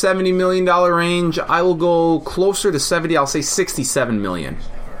 $50 to $70 million range. I will go closer to 70. I'll say $67 million.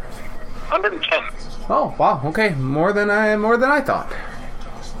 110. Oh wow, okay, more than I thought.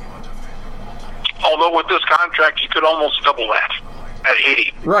 Although with this contract, you could almost double that at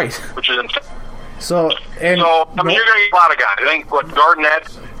 80. Right. Which is insane. So I mean, you're going to get a lot of guys. I think what Garnett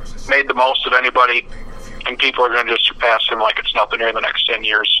made the most of anybody, and people are going to just surpass him like it's nothing here in the next 10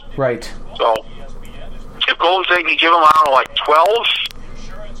 years. Right. So if Golden State can give him out like 12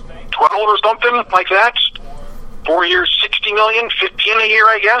 or something like that, 4 years, $60 million, 15 a year,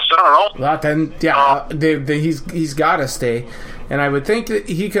 I guess. I don't know. Well, then, yeah, he's got to stay. And I would think that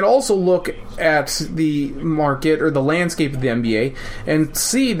he could also look at the market or the landscape of the NBA and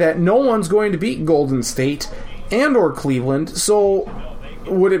see that no one's going to beat Golden State and or Cleveland. So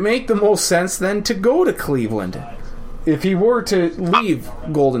would it make the most sense then to go to Cleveland if he were to leave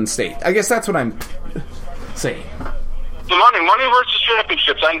Golden State? I guess that's what I'm saying. The money versus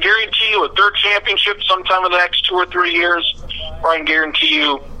championships. I can guarantee you a 3rd championship sometime in the next 2 or 3 years, or I can guarantee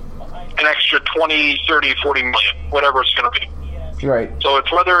you an extra 20, 30, 40 million, whatever it's going to be. Right. So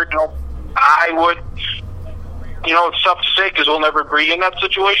it's whether, I would, it's tough to say because we'll never be in that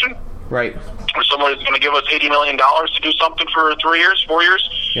situation. Right. Where somebody's going to give us $80 million to do something for 3 years, 4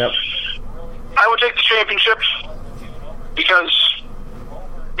 years. Yep. I would take the championship because,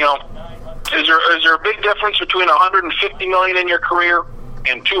 is there a big difference between $150 million in your career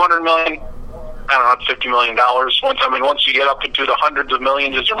and $200 million? I don't know, it's $50 million. Once you get up into the hundreds of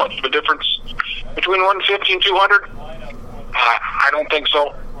millions, is there much of a difference between 150 and 200? I don't think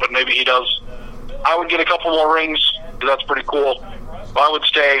so, but maybe he does. I would get a couple more rings, because that's pretty cool. But I would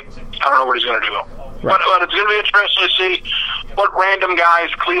stay. I don't know what he's going to do, though. Right. But it's going to be interesting to see what random guys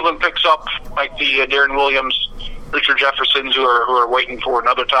Cleveland picks up, like the Darren Williams, Richard Jeffersons, who are waiting for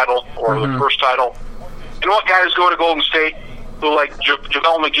another title or the first title, and what guys go to Golden State, who like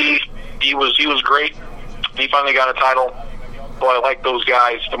JaVale McGee. He was great. He finally got a title. So I like those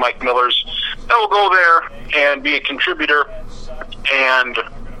guys, the Mike Millers, that will go there and be a contributor and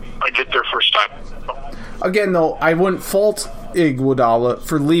get their first time. Again, though, I wouldn't fault Iguodala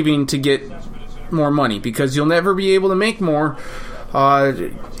for leaving to get more money because you'll never be able to make more,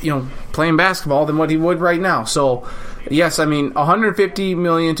 playing basketball than what he would right now. So, yes, I mean, $150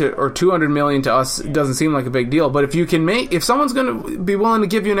 million or $200 million to us doesn't seem like a big deal. But if someone's going to be willing to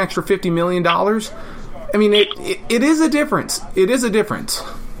give you an extra $50 million, I mean, it is a difference. It is a difference.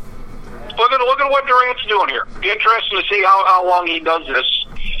 Look at what Durant's doing here. Be interesting to see how long he does this.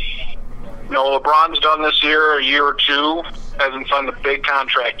 LeBron's done this year, a year or two. Hasn't signed the big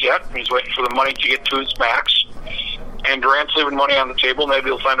contract yet. He's waiting for the money to get to his max. And Durant's leaving money on the table. Maybe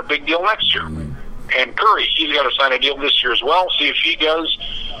he'll sign a big deal next year. And Curry, he's got to sign a deal this year as well. See if he does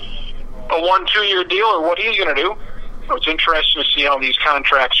a 1-2 year deal or what he's going to do. So it's interesting to see how these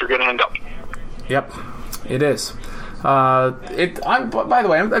contracts are going to end up. Yep, it is. By the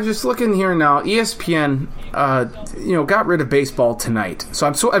way, I'm just looking here now. ESPN, got rid of baseball tonight, so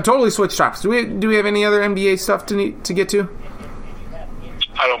I've totally switched topics. Do we have any other NBA stuff to get to?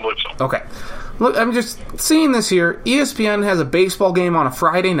 I don't believe so. Okay. Look, I'm just seeing this here. ESPN has a baseball game on a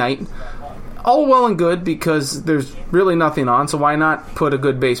Friday night. All well and good because there's really nothing on, so why not put a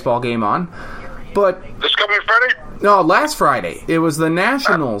good baseball game on? But this coming Friday? No, last Friday. It was the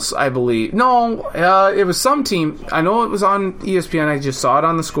Nationals, I believe. No, it was some team. I know it was on ESPN. I just saw it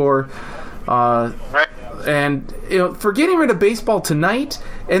on the score. Right. And for getting rid of baseball tonight,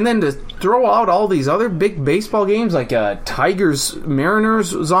 and then to throw out all these other big baseball games like Tigers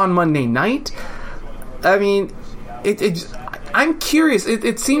Mariners was on Monday night. I mean, I'm curious.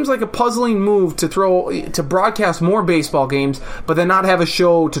 It seems like a puzzling move to broadcast more baseball games, but then not have a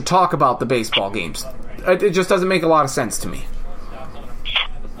show to talk about the baseball games. It just doesn't make a lot of sense to me.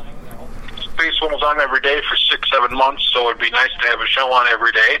 Baseball's on every day for 6-7 months, so it'd be nice to have a show on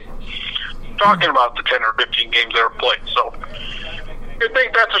every day talking about the 10 or 15 games that are played. So you'd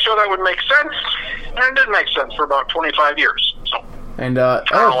think that's a show that would make sense, and it did make sense for about 25 years. So And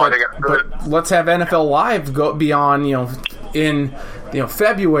but let's have NFL Live go beyond, in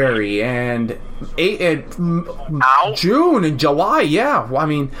February and June and July. Yeah, well, I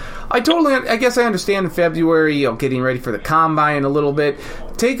mean, I guess I understand in February, getting ready for the combine a little bit.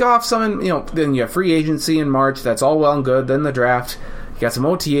 Take off some, then you have free agency in March. That's all well and good. Then the draft. You got some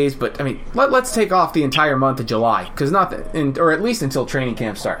OTAs, but I mean, let's take off the entire month of July because nothing, or at least until training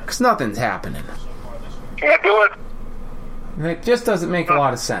camp starts, because nothing's happening. Can't do it. It just doesn't make a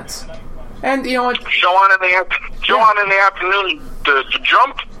lot of sense. And you know what? Show on in the afternoon. The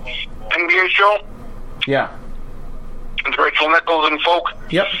Jump NBA show. Yeah. It's Rachel Nichols and folk.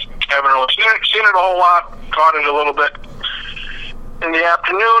 Yep. Haven't really seen it a whole lot. Caught it a little bit in the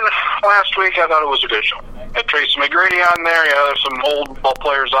afternoon last week. I thought it was a good show. Had Tracy McGrady on there. Yeah, there's some old ball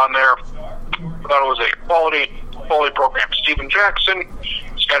players on there. I thought it was a quality program. Steven Jackson,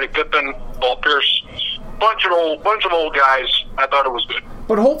 Scottie Pippen, Paul Pierce, bunch of old guys. I thought it was good.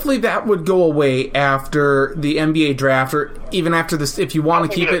 But hopefully that would go away after the NBA draft, or even after this. If you want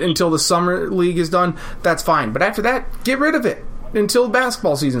to keep it until the summer league is done, that's fine. But after that, get rid of it until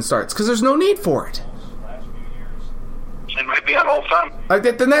basketball season starts, because there's no need for it. It might be on all the time.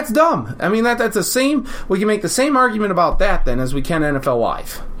 Then that's dumb. I mean, that's the same. We can make the same argument about that then as we can NFL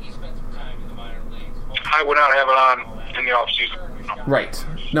Live. I would not have it on in the offseason. No. Right.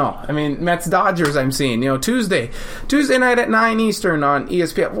 No. I mean, Mets Dodgers. I'm seeing. Tuesday night at 9 Eastern on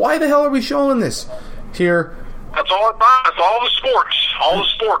ESPN. Why the hell are we showing this here? That's all it's on. That's all the sports. All the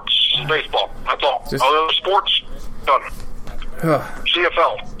sports. Baseball. That's all. All the other sports done.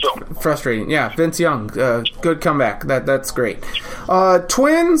 CFL. So. Frustrating. Yeah, Vince Young, good comeback. That's great.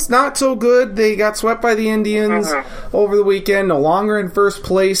 Twins, not so good. They got swept by the Indians over the weekend. No longer in first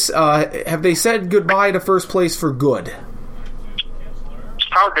place. Have they said goodbye to first place for good?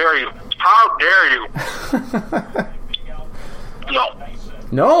 How dare you? How dare you?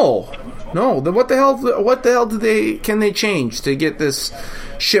 No. What the hell? What the hell can they change to get this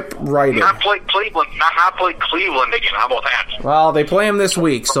ship righted? Not play Cleveland. Not play Cleveland again. How about that? Well, they play them this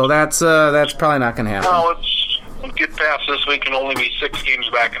week, so that's probably not going to happen. Well, let's get past this week and only be 6 games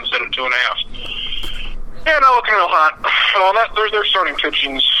back instead of 2.5. Yeah, not looking real hot. Well, their starting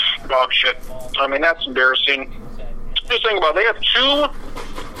pitching's dog shit. I mean, that's embarrassing. Just think about it.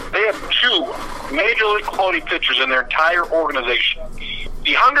 They have two major league quality pitchers in their entire organization.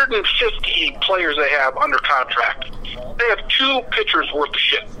 The 150 players they have under contract, they have 2 pitchers worth of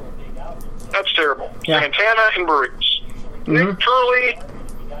shit. That's terrible. Yeah. Santana and Burritos. Nick Turley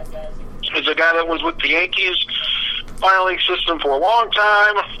is a guy that was with the Yankees minor league system for a long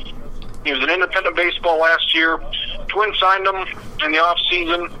time. He was in independent baseball last year. Twins signed him in the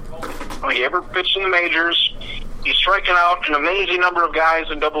offseason. He ever pitched in the majors. He's striking out an amazing number of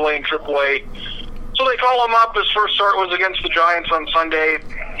guys in AA and AAA. So they call him up. His first start was against the Giants on Sunday.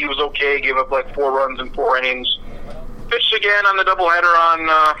 He was okay. Gave up like 4 runs in 4 innings. Pitched again on the doubleheader on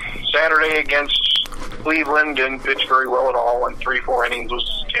Saturday against Cleveland. Didn't pitch very well at all. Went 3-4 innings.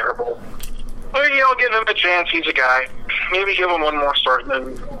 Was terrible. But, give him a chance. He's a guy. Maybe give him one more start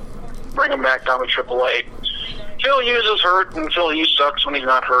and then bring him back down to AAA. Phil Hughes is hurt, and Phil Hughes sucks when he's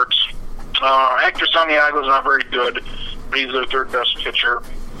not hurt. Hector Santiago's not very good, but he's their 3rd best pitcher.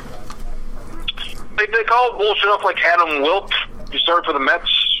 They call bullshit up like Adam Wilk. He started for the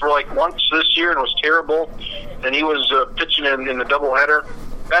Mets for once this year and was terrible. And he was pitching in the doubleheader.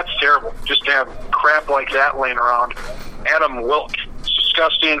 That's terrible. Just to have crap like that laying around. Adam Wilk. It's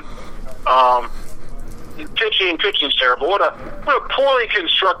disgusting. Pitching's terrible. What a poorly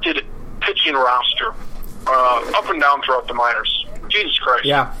constructed pitching roster. Up and down throughout the minors. Jesus Christ.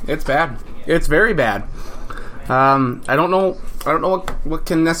 Yeah, it's bad. It's very bad. I don't know what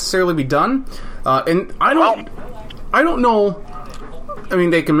can necessarily be done. And I don't know. I mean,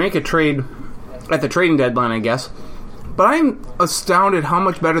 they can make a trade at the trading deadline, I guess. But I'm astounded how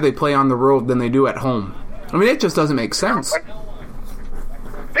much better they play on the road than they do at home. I mean, it just doesn't make sense.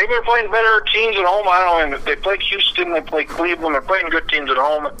 Maybe they're playing better teams at home. I don't know. They play Houston, they play Cleveland. They're playing good teams at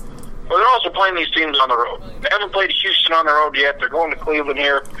home. But they're also playing these teams on the road. They haven't played Houston on the road yet. They're going to Cleveland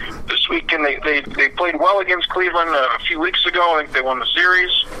here this weekend. They played well against Cleveland a few weeks ago. I think they won the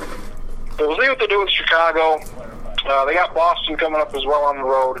series. So we'll see what they do with Chicago. They got Boston coming up as well on the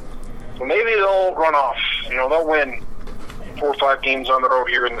road. So maybe they'll run off. They'll win 4 or 5 games on the road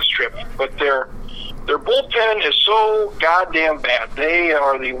here in this trip. But their bullpen is so goddamn bad. They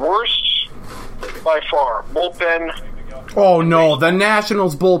are the worst by far. Bullpen. Oh, no. The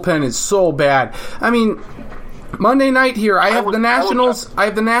Nationals' bullpen is so bad. I mean, Monday night here, I have the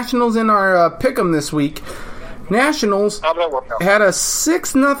Nationals in our pick'em this week. Nationals had a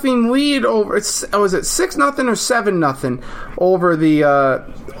 6-0 lead over. Was it 6-0 or 7-0 over the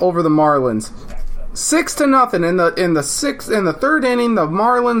Marlins? 6-0 in the third inning. The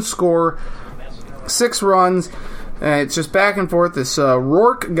Marlins score 6 runs, and it's just back and forth. This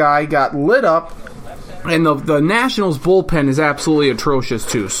Rourke guy got lit up. And the Nationals bullpen is absolutely atrocious,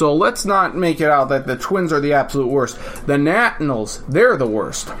 too. So let's not make it out that the Twins are the absolute worst. The Nationals, they're the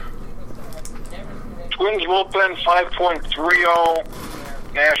worst. Twins bullpen 5.30.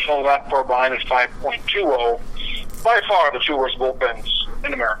 Nationals not far behind is 5.20. By far the 2 worst bullpens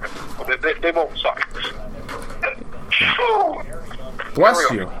in America. They both suck. Bless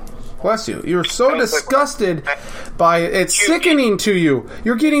you. Bless you. You're so disgusted by it. It's sickening to you.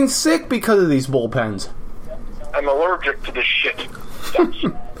 You're getting sick because of these bullpens. I'm allergic to this shit.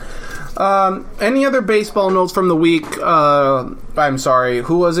 Any other baseball notes from the week? I'm sorry.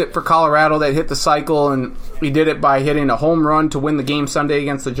 Who was it for Colorado that hit the cycle, and he did it by hitting a home run to win the game Sunday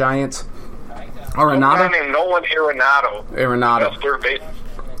against the Giants? Arenado? A guy named Nolan Arenado. That's third base.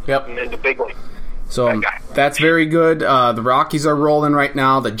 Yep. In the big league. So that's very good. The Rockies are rolling right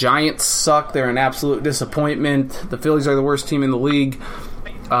now. The Giants suck. They're an absolute disappointment. The Phillies are the worst team in the league.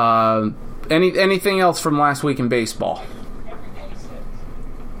 Anything else from last week in baseball?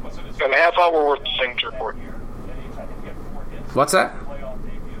 Got a half hour worth of things to report. What's that?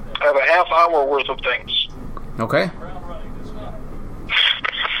 I have a half hour worth of things. Okay.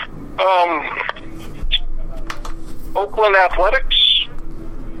 Oakland Athletics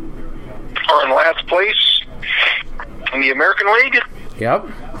are in last place in the American League. Yep.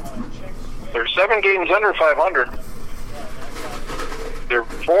 They're 7 games under 500. They're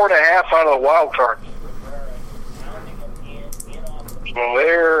 4.5 out of the wild card. So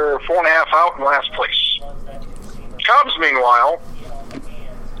they're 4.5 out in last place. Cubs, meanwhile,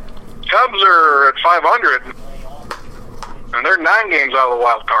 are at 500, and they're 9 games out of the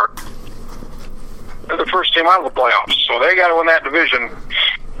wild card. They're the first team out of the playoffs, so they got to win that division.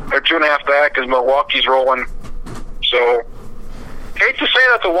 They're 2.5 back as Milwaukee's rolling. So, hate to say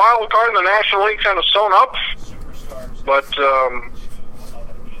that the wild card in the National League kind of sewn up, but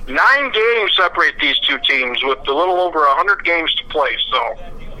 9 games separate these two teams with a little over 100 games to play. So,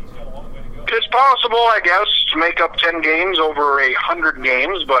 it's possible, I guess, to make up 10 games over 100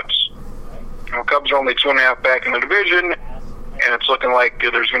 games, but Cubs are only 2.5 back in the division, and it's looking like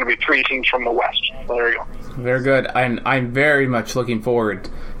there's going to be 3 teams from the West. So there you go. Very good. I'm very much looking forward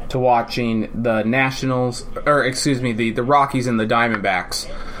to watching the Nationals, the Rockies and the Diamondbacks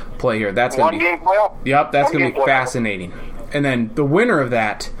play here. That's going to be 1 game playoff. Yep, that's going to be fascinating. And then the winner of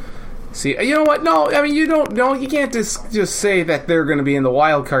that. See, you know what? No, I mean you don't. No, you can't just say that they're going to be in the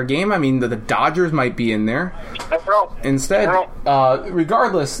wild card game. I mean the Dodgers might be in there. Instead,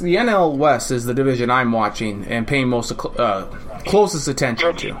 regardless, the NL West is the division I'm watching and paying most closest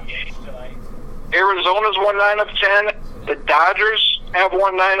attention to. Arizona's won 9 of 10. The Dodgers have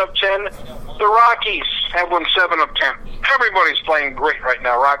won 9 of 10. The Rockies have won 7 of 10. Everybody's playing great right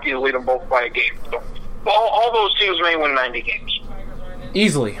now. Rockies lead them both by a game. So all those teams may win 90 games.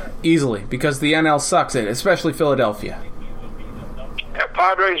 Easily, because the NL sucks it, especially Philadelphia. Yeah,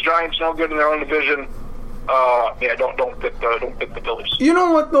 Padres, Giants, no good in their own division. Don't pick the Phillies. You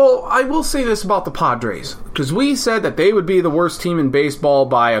know what, though? I will say this about the Padres, because we said that they would be the worst team in baseball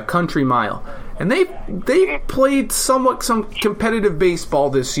by a country mile. And they played some competitive baseball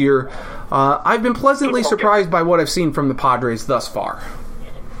this year. I've been pleasantly surprised by what I've seen from the Padres thus far.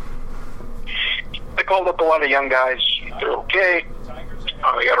 They called up a lot of young guys. They're okay.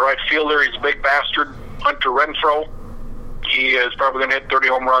 They got a right fielder. He's a big bastard. Hunter Renfroe. He is probably going to hit 30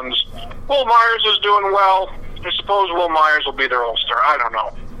 home runs. Will Myers is doing well. I suppose Will Myers will be their all-star. I don't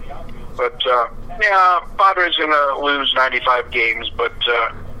know. But, Padres going to lose 95 games, but,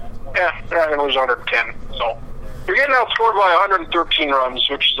 they're not going to lose 110. So, you're getting outscored by 113 runs,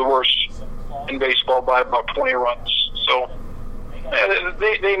 which is the worst in baseball by about 20 runs. So,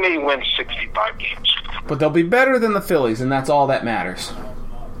 they may win 65 games. But they'll be better than the Phillies, and that's all that matters.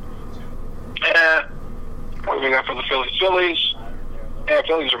 What do we got for the Phillies?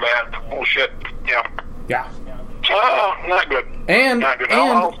 Phillies are bad. Oh, shit. Yeah. Not good. And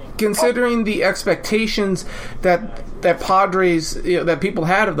considering the expectations that Padres, that people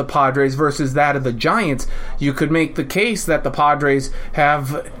had of the Padres versus that of the Giants, you could make the case that the Padres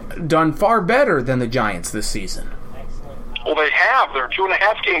have done far better than the Giants this season. Well, they have. They're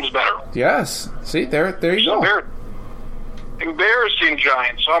 2.5 games better. Yes. See, there you go. Embarrassing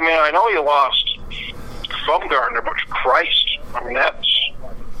Giants. I mean, I know you lost Bumgarner, but Christ. I mean,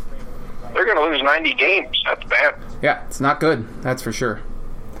 they're going to lose 90 games. That's bad. Yeah, it's not good. That's for sure.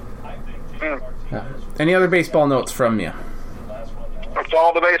 Yeah. Any other baseball notes from you? That's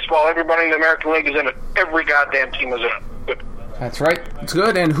all the baseball. Everybody in the American League is in it. Every goddamn team is in it. Good. That's right. It's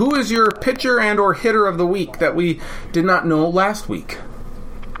good. And who is your pitcher and or hitter of the week that we did not know last week?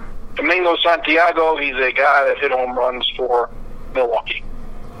 Domingo Santiago. He's a guy that hit home runs for Milwaukee.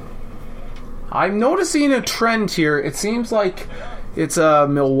 I'm noticing a trend here. It seems like it's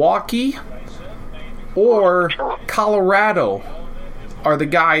Milwaukee or Colorado are the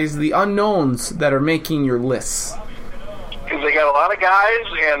guys, the unknowns, that are making your lists. Because they got a lot of guys,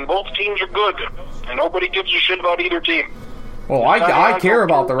 and both teams are good. And nobody gives a shit about either team. Well, I care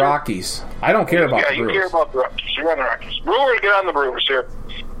about the Rockies. I don't care about the Brewers. Yeah, you care about the Rockies. You're on the Rockies. Brewers, get on the Brewers here.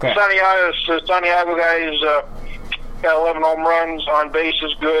 Okay. Santiago guy got 11 home runs. On base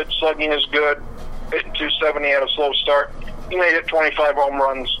is good. Slugging is good. Hitting 270, had a slow start. He made it 25 home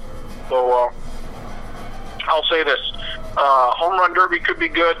runs. So I'll say this. Home run derby could be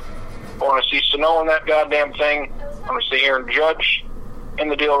good. I want to see Sano in that goddamn thing. I want to see Aaron Judge in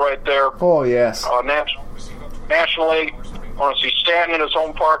the deal right there. Oh, yes. National League. I want to see Stacken in his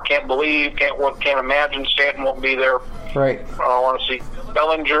home park. Can't imagine Stacken won't be there. Right. I want to see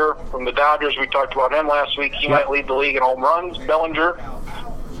Bellinger from the Dodgers. We talked about him last week. He might lead the league in home runs. Bellinger.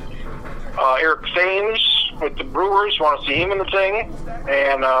 Eric Thames with the Brewers. Want to see him in the thing.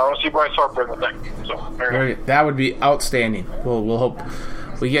 And I want to see Bryce Harper in the thing. So that would be outstanding. We'll hope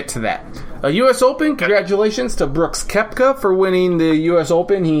we get to that. U.S. Open, congratulations to Brooks Koepka for winning the U.S.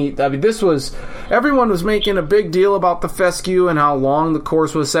 Open. Everyone was making a big deal about the fescue and how long the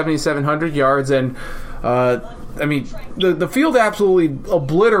course was, 7,700 yards, and the field absolutely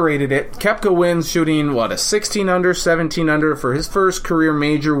obliterated it. Koepka wins, shooting a 16 under, 17 under for his first career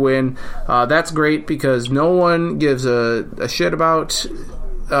major win. That's great because no one gives a shit about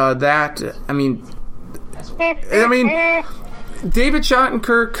that. David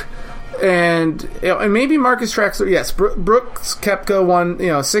Schottenkirk and maybe Marcus Traxler. Yes, Brooks Koepka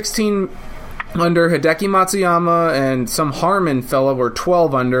won. 16 under. Hideki Matsuyama and some Harmon fella were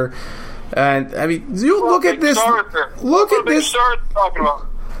 12 under. And you look at this. Look at this.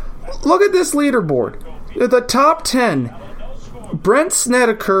 Look at this leaderboard. The top 10. Brent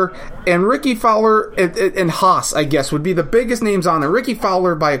Snedeker and Ricky Fowler and Haas, I guess, would be the biggest names on there. Ricky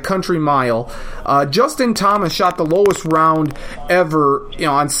Fowler by a country mile. Justin Thomas shot the lowest round ever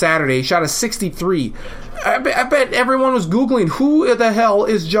on Saturday. He shot a 63. I bet everyone was Googling, who the hell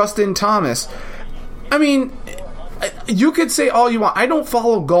is Justin Thomas? You could say all you want. I don't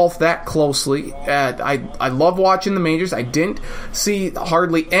follow golf that closely. I love watching the majors. I didn't see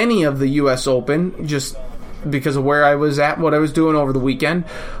hardly any of the U.S. Open, just because of where I was at, what I was doing over the weekend.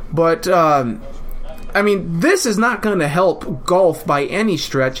 But, this is not going to help golf by any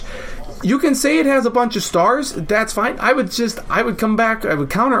stretch. You can say it has a bunch of stars. That's fine. I would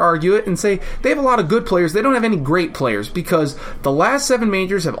counter-argue it and say they have a lot of good players. They don't have any great players because the last 7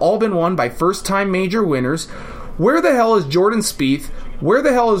 majors have all been won by first-time major winners. Where the hell is Jordan Spieth? Where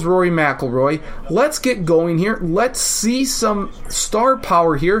the hell is Rory McIlroy? Let's get going here. Let's see some star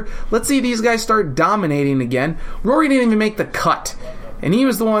power here. Let's see these guys start dominating again. Rory didn't even make the cut. And he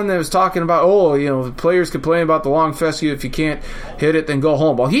was the one that was talking about, the players complain about the long fescue. If you can't hit it, then go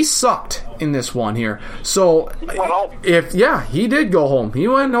home. Well, he sucked in this one here. So, he did go home. He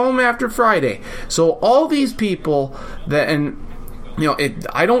went home after Friday. So all these people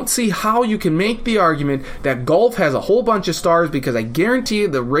I don't see how you can make the argument that golf has a whole bunch of stars because I guarantee you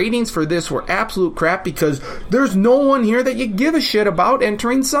the ratings for this were absolute crap because there's no one here that you give a shit about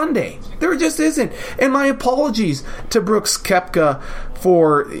entering Sunday. There just isn't. And my apologies to Brooks Koepka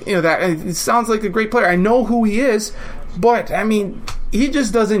for that. It sounds like a great player. I know who he is, but he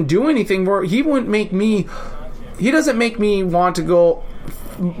just doesn't do anything where he doesn't make me want to go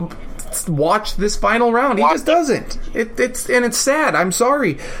watch this final round. He just doesn't. It's sad. I'm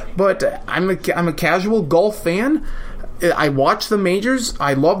sorry, but I'm a casual golf fan. I watch the majors.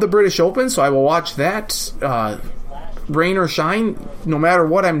 I love the British Open, so I will watch that rain or shine, no matter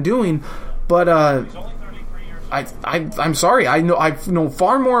what I'm doing. But I'm sorry. I know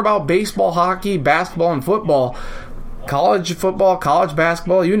far more about baseball, hockey, basketball, and football. College football, college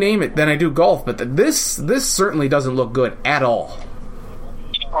basketball, you name it, than I do golf. But this certainly doesn't look good at all.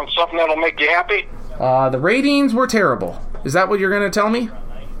 On something that'll make you happy? The ratings were terrible. Is that what you're going to tell me?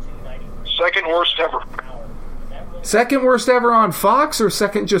 Second worst ever. Second worst ever on Fox, or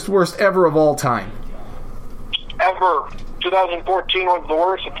second just worst ever of all time? Ever. 2014 was the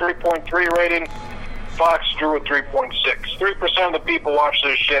worst, a 3.3 rating. Fox drew a 3.6. 3% of the people watch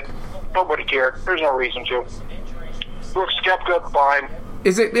this shit. Nobody cared. There's no reason to. Brooks Koepka, fine.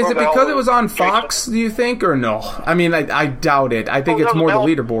 Is it because it was on Fox, do you think, or no? I doubt it. I think it's more the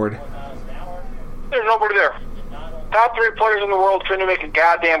leaderboard. There's nobody there. Top 3 players in the world couldn't make a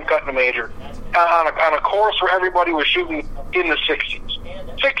goddamn cut in a major on a course where everybody was shooting in the 60s,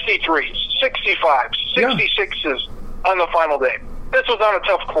 63s, 65s, 66s on the final day. This was on a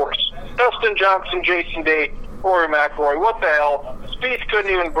tough course. Dustin Johnson, Jason Day, Rory McIlroy. What the hell? Spieth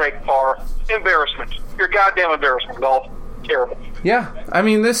couldn't even break par. Embarrassment. You're goddamn embarrassment, golf. Terrible. Yeah, I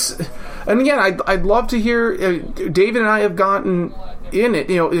mean this, and again, I'd love to hear. David and I have gotten in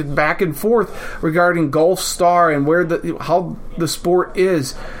it, back and forth regarding Golf Star and how the sport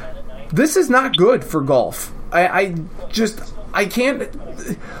is. This is not good for golf. I can't.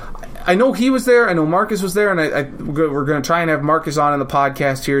 I know he was there. I know Marcus was there, and we're going to try and have Marcus on in the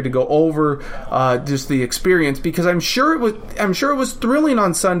podcast here to go over just the experience, because I'm sure it was thrilling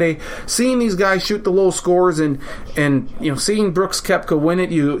on Sunday seeing these guys shoot the low scores and seeing Brooks Koepka win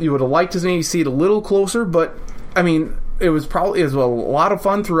it. You would have liked to maybe see it a little closer, but I mean, it was a lot of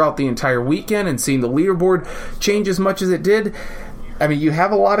fun throughout the entire weekend, and seeing the leaderboard change as much as it did. I mean, you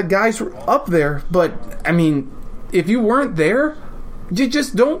have a lot of guys up there, but I mean, if you weren't there, you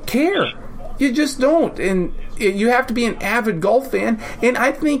just don't care. You just don't. And you have to be an avid golf fan. And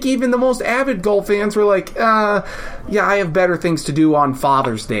I think even the most avid golf fans were like, I have better things to do on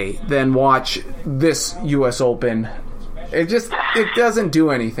Father's Day than watch this U.S. Open. It doesn't do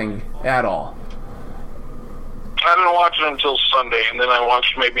anything at all. I didn't watch it until Sunday, and then I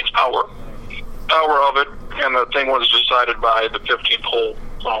watched maybe an hour of it, and the thing was decided by the 15th hole.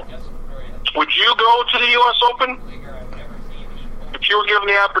 So, would you go to the U.S. Open? If you were given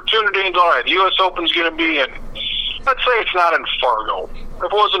the opportunity and go, all right, the U.S. Open's going to be in, let's say it's not in Fargo. If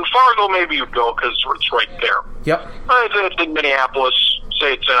it was in Fargo, maybe you'd go because it's right there. Yep. If it's in Minneapolis,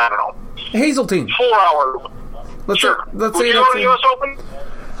 say it's in, I don't know, Hazeltine. 4 hour. Let's say would you go to the U.S. Open?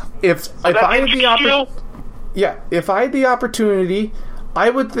 If I had the opportunity, I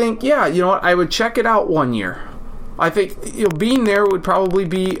would think, I would check it out one year. I think being there would probably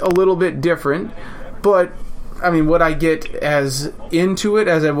be a little bit different, but I mean, would I get as into it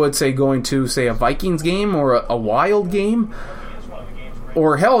as I would, say, going to, say, a Vikings game or a Wild game?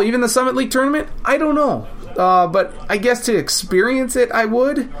 Or, hell, even the Summit League tournament? I don't know. But I guess to experience it, I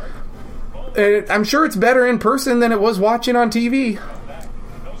would. I'm sure it's better in person than it was watching on TV.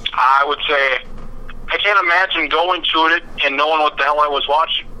 I would say, I can't imagine going to it and knowing what the hell I was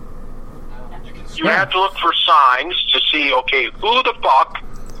watching. You have to look for signs to see, okay, who the fuck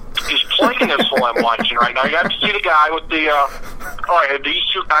is playing this while I'm watching right now. You have to see the guy with the, all right, these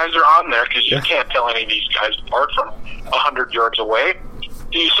two guys are on there, because you can't tell any of these guys apart from 100 yards away.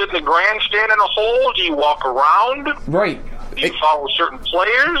 Do you sit in the grandstand in a hole? Do you walk around? Right. Do you follow certain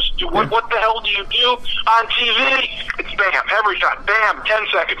players? What the hell do you do on TV? It's bam, every shot, bam, 10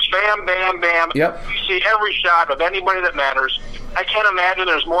 seconds, bam, bam, bam. Yep. You see every shot of anybody that matters. I can't imagine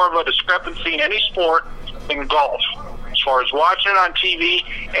there's more of a discrepancy in any sport than golf, as far as watching it on TV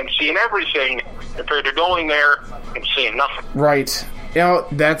and seeing everything compared to going there and seeing nothing. Right.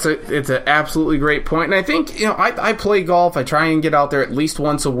 It's an absolutely great point. And I think, I play golf. I try and get out there at least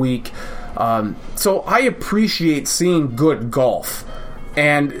once a week. So I appreciate seeing good golf.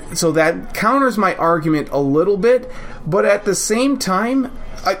 And so that counters my argument a little bit. But at the same time,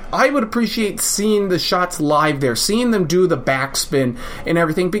 I would appreciate seeing the shots live there, seeing them do the backspin and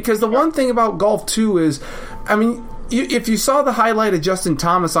everything. Because the one thing about golf, too, is, I mean, if you saw the highlight of Justin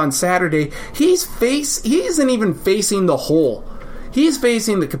Thomas on Saturday, he isn't even facing the hole. He's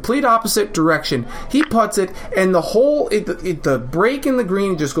facing the complete opposite direction. He putts it, and the hole, the break in the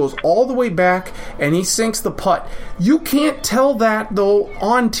green just goes all the way back, and he sinks the putt. You can't tell that, though,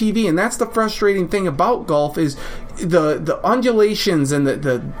 on TV, and that's the frustrating thing about golf, is the undulations and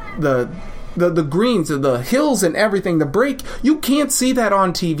the greens, the hills and everything, the break, you can't see that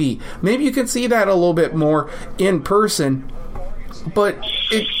on TV. Maybe you can see that a little bit more in person,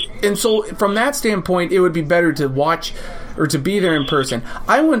 and so from that standpoint, it would be better to watch or to be there in person.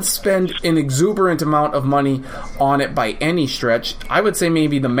 I wouldn't spend an exuberant amount of money on it by any stretch. I would say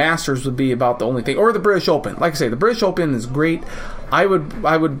maybe the Masters would be about the only thing, or the British Open. Like I say, the British Open is great. I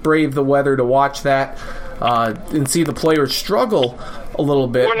would brave the weather to watch that and see the players struggle a little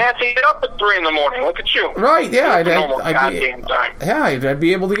bit. You wouldn't have to get up at 3 in the morning. Look at you. Right? Yeah, I'd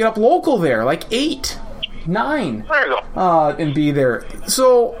be able to get up local there, like 8, 9, there you go, and be there.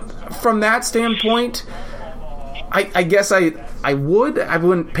 So from that standpoint, I guess I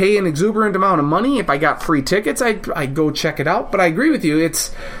wouldn't pay an exuberant amount of money. If I got free tickets, I'd go check it out. But I agree with you.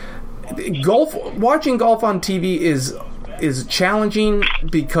 It's golf. Watching golf on TV is challenging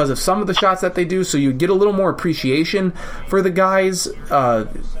because of some of the shots that they do. So you get a little more appreciation for the guys,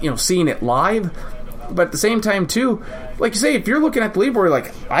 seeing it live. But at the same time, too, like you say, if you're looking at the leaderboard,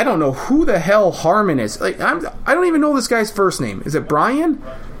 like, I don't know who the hell Harmon is. Like, I don't even know this guy's first name. Is it Brian?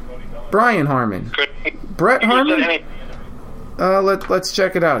 Brian Harmon. Brett Harmon? Let's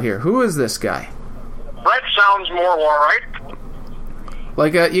check it out here. Who is this guy? Brett sounds more all right.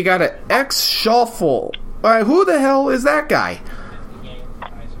 Like, you got an ex-shuffle. All right, who the hell is that guy?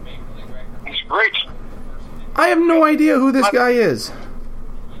 He's great. I have no idea who this guy is.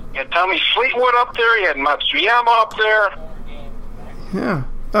 You had Tommy Fleetwood up there. You had Matsuyama up there.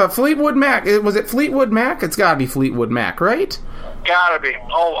 Yeah. Fleetwood Mac. Was it Fleetwood Mac? It's got to be Fleetwood Mac, right? Gotta be.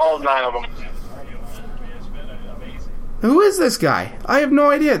 All 9 of them. Who is this guy? I have no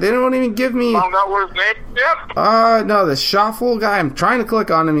idea. They don't even give me... Found out what his name? Yep. No, the shuffle guy. I'm trying to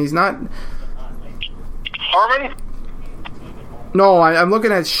click on him. He's not... Harmon? No, I'm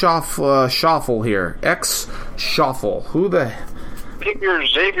looking at Shuffle here. Ex-Shuffle. Who the...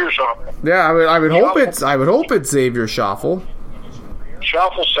 Xavier Shuffle. Yeah, I would hope it's Xavier Shuffle.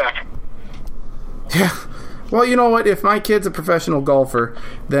 Shuffle Sack. Yeah. Well, you know what? If my kid's a professional golfer,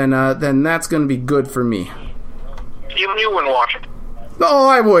 then that's going to be good for me. Even you wouldn't watch it. No,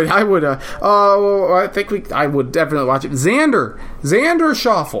 I would. I would definitely watch it. Xander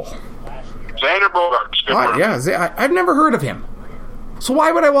Shuffle. Xander Bogaerts. Good yeah, I've never heard of him. So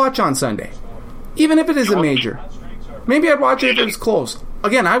why would I watch on Sunday? Even if it is a major. Maybe I'd watch it if it was close.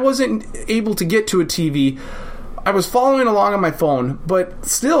 Again, I wasn't able to get to a TV. I was following along on my phone, but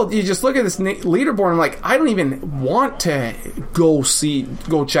still, you just look at this leaderboard and I'm like, I don't even want to go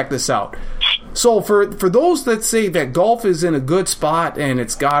check this out. So for those that say that golf is in a good spot and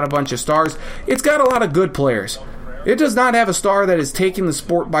it's got a bunch of stars, it's got a lot of good players. It does not have a star that is taking the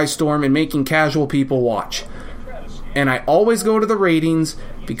sport by storm and making casual people watch. And I always go to the ratings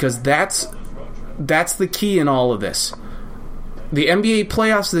because that's the key in all of this. The NBA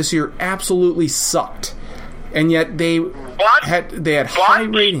playoffs this year absolutely sucked. And yet they had high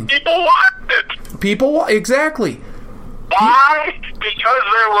ratings. People watched it. Exactly. Why? Because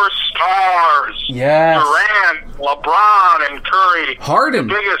there were stars. Yes. Durant, LeBron, and Curry. Harden.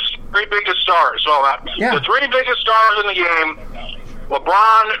 The three biggest stars. The 3 biggest stars in the game,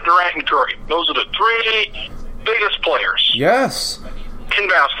 LeBron, Durant, and Curry. Those are the 3 biggest players. Yes. In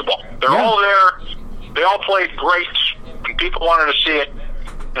basketball. They're all there. They all played great, and people wanted to see it.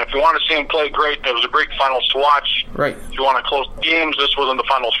 And if you want to see them play great, it was a great finals to watch. Right. If you want to close games, this wasn't the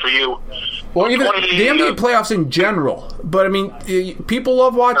finals for you. Well, even the NBA playoffs in general. But, I mean, people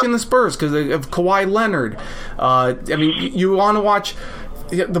love watching the Spurs because of Kawhi Leonard. I mean, you want to watch...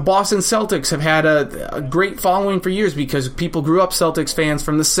 The Boston Celtics have had a great following for years because people grew up Celtics fans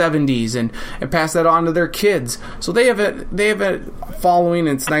from the 70s and passed that on to their kids. So they have a following,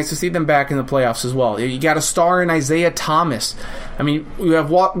 and it's nice to see them back in the playoffs as well. You got a star in Isaiah Thomas. I mean, you have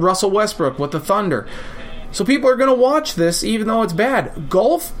Russell Westbrook with the Thunder. So people are going to watch this even though it's bad.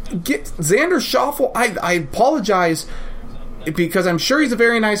 Golf, Xander Schauffele, I apologize because I'm sure he's a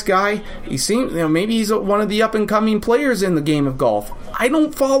very nice guy. He seems, maybe he's one of the up-and-coming players in the game of golf. I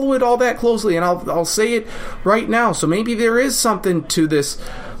don't follow it all that closely, and I'll say it right now. So maybe there is something to this.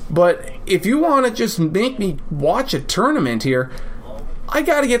 But if you want to just make me watch a tournament here, I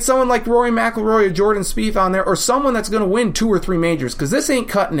got to get someone like Rory McIlroy or Jordan Spieth on there, or someone that's going to win 2 or 3 majors, because this ain't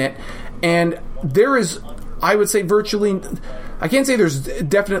cutting it. And there is, I would say, virtually, I can't say there's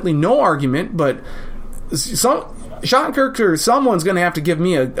definitely no argument, but Shattenkirk or someone's going to have to give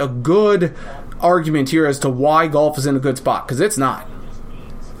me a good argument here as to why golf is in a good spot, because it's not.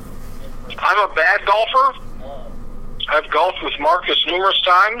 I'm a bad golfer. I've golfed with Marcus numerous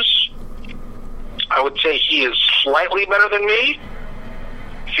times. I would say he is slightly better than me.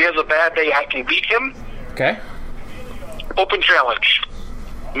 If he has a bad day, I can beat him. Okay. Open challenge.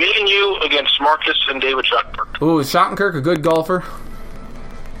 Me and you against Marcus and David Shattenkirk. Ooh, is Shattenkirk a good golfer?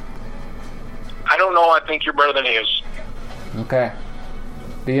 I don't know. I think you're better than he is. Okay.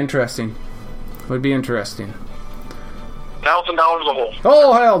 Be interesting. Would be interesting. $1,000 a hole.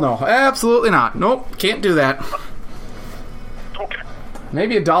 Oh, hell no. Absolutely not. Nope. Can't do that. Okay.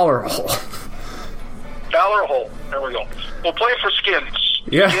 Maybe $1 a hole. $1 a hole. There we go. We'll play for skins.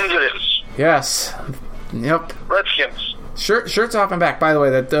 Yeah. Skins it is. Yes. Yep. Redskins. Shirts off and back. By the way,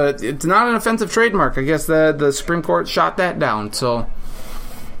 that it's not an offensive trademark. I guess the Supreme Court shot that down. So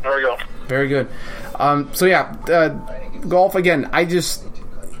there we go. Very good. So yeah, golf again. I just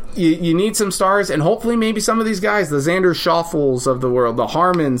you need some stars, and hopefully maybe some of these guys, the Xander Schauffels of the world, the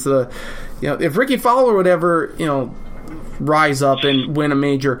Harmons, if Ricky Fowler would ever rise up and win a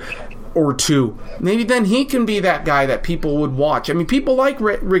major or 2, maybe then he can be that guy that people would watch. I mean, people like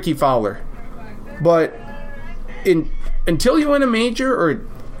Ricky Fowler, but until you win a major, or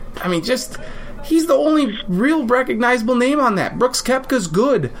I mean, just He's the only real recognizable name on that. Brooks Koepka's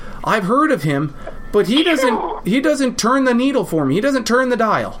good. I've heard of him, but he doesn't turn the needle for me. He doesn't turn the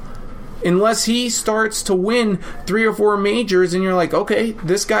dial. Unless he starts to win 3 or 4 majors and you're like, okay,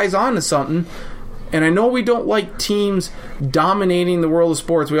 this guy's on to something. And I know we don't like teams dominating the world of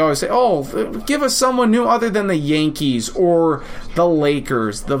sports. We always say, oh, give us someone new other than the Yankees or the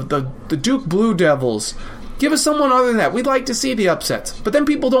Lakers, the Duke Blue Devils. Give us someone other than that. We'd like to see the upsets. But then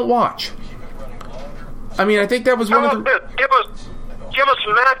people don't watch. I mean, I think that was one of the... Give us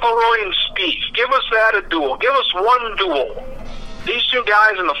McIlroy and Spieth. Give us that a duel. Give us one duel. These 2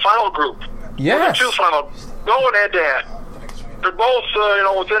 guys in the final group. Yes. The 2 final, going head-to-head. They're both,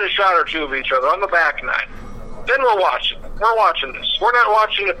 within a shot or 2 of each other on the back 9. Then we're watching. We're watching this. We're not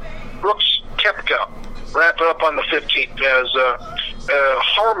watching Brooks Koepka wrap it up on the 15th as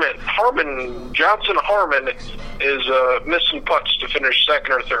Johnson-Harmon is missing putts to finish 2nd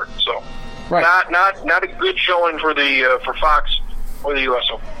or 3rd. So, right. Not a good showing for for Fox or the U.S.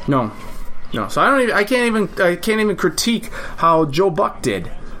 Open. No. So I can't even critique how Joe Buck did,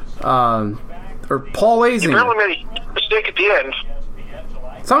 or Paul Azinger. He apparently made a mistake at the end.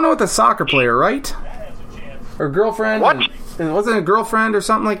 Something with a soccer player, right? Or girlfriend? What? Wasn't it a girlfriend or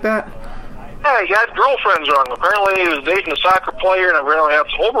something like that? Yeah, he had girlfriends wrong. Apparently he was dating a soccer player, and apparently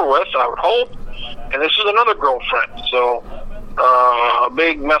that's over with, I would hope. And this is another girlfriend, so a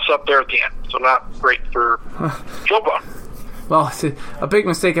big mess up there at the end. So not great for Joe Buck. Well, it's a big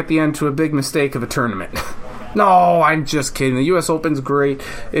mistake at the end to a big mistake of a tournament. No, I'm just kidding. The U.S. Open's great.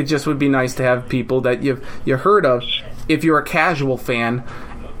 It just would be nice to have people that you heard of if you're a casual fan.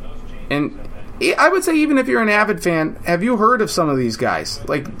 And I would say even if you're an avid fan, have you heard of some of these guys?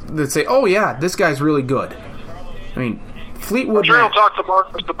 Like, that say, oh, yeah, this guy's really good. I mean, Fleetwood... I'm sure he'll talk to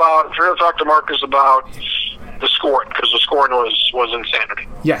Marcus about the scoring, because the scoring was insanity.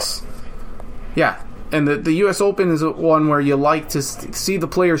 Yes. Yeah. And the U.S. Open is one where you like to see the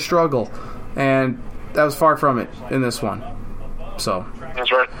players struggle, and that was far from it in this one. So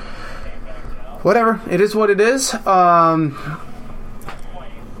that's right. Whatever. It is what it is.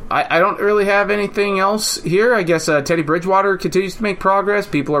 I don't really have anything else here. I guess Teddy Bridgewater continues to make progress.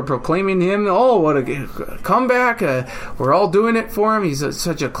 People are proclaiming him, oh, what a comeback. We're all doing it for him. He's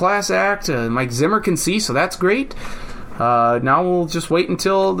such a class act. Mike Zimmer can see, so that's great. Now we'll just wait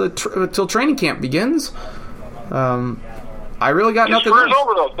until till training camp begins. I really got nothing else. His career's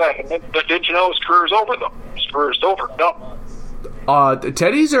over, though. But did you know his career's over, though? His career's over. No.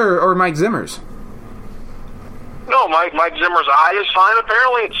 Teddy's or Mike Zimmer's? No, Mike Zimmer's eye is fine,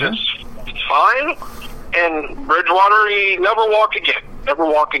 apparently. It's fine. And Bridgewater, he never walk again. Never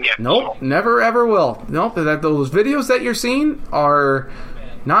walk again. Nope, so. Never ever will. Nope, those videos that you're seeing are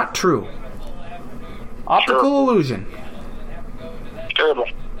not true. Optical illusion. Terrible.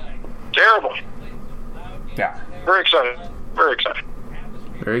 Yeah. Very excited.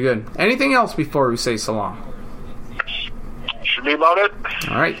 Very good. Anything else before we say so long? Should be about it.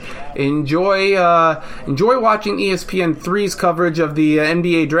 All right. Enjoy watching ESPN3's coverage of the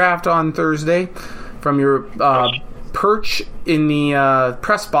NBA draft on Thursday from your perch in the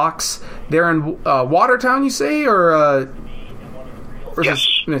press box there in Watertown, you say, or yes.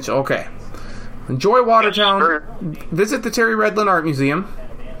 Mitchell? Okay. Enjoy Watertown. Yes, visit the Terry Redlin Art Museum.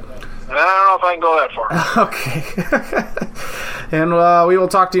 I don't know if I can go that Okay. far. And we will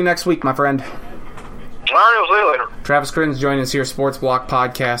talk to you next week, my friend. All right, I'll see you later. Travis Kriens joining us here, Sports Block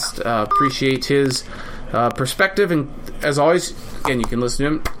Podcast. Appreciate his perspective. And as always, again, you can listen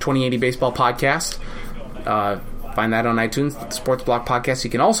to him, 2080 Baseball Podcast. Find that on iTunes. The Sports Block Podcast you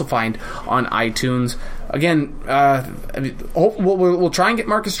can also find on iTunes. Again, we'll try and get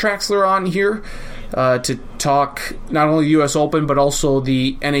Marcus Traxler on here to talk not only the U.S. Open, but also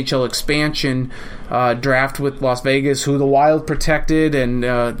the NHL Expansion Draft with Las Vegas, who the Wild protected and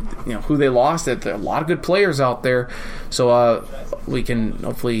who they lost. There are a lot of good players out there, so we can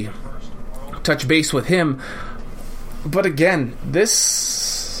hopefully touch base with him. But again, the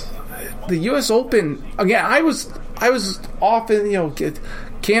U.S. Open, again, I was off in,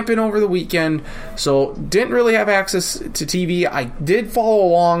 camping over the weekend, so didn't really have access to TV. I did follow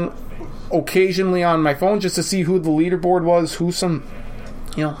along occasionally on my phone just to see who the leaderboard was, who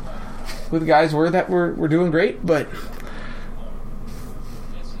the guys were that were doing great, but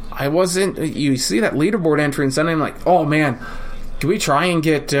I wasn't. You see that leaderboard entry and Sunday, I'm like, oh man, can we try and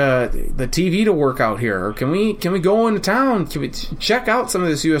get the TV to work out here, or can we go into town? Can we check out some of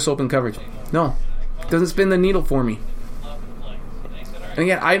this U.S. Open coverage? No, it doesn't spin the needle for me. And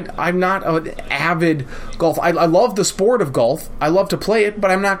again, I'm not an avid golf. I love the sport of golf. I love to play it,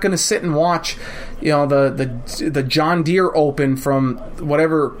 but I'm not going to sit and watch, the John Deere Open from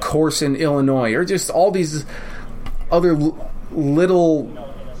whatever course in Illinois, or just all these other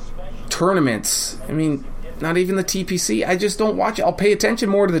little tournaments. I mean, not even the TPC. I just don't watch it. I'll pay attention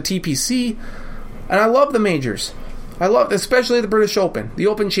more to the TPC, and I love the majors. I love, especially the British Open, the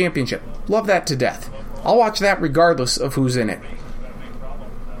Open Championship. Love that to death. I'll watch that regardless of who's in it.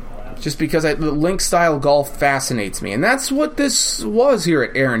 Just because the link-style golf fascinates me. And that's what this was here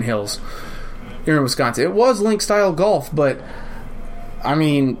at Erin Hills, here in Wisconsin. It was link-style golf, but, I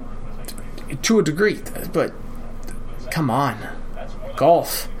mean, to a degree. But, come on.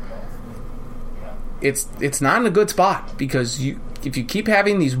 Golf. It's not in a good spot, because if you keep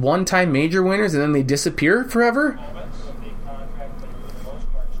having these one-time major winners and then they disappear forever,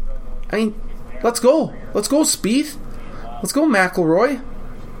 I mean, let's go. Let's go, Spieth. Let's go, McIlroy.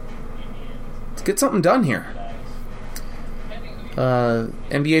 Let's get something done here.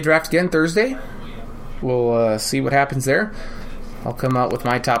 NBA draft again Thursday. We'll see what happens there. I'll come out with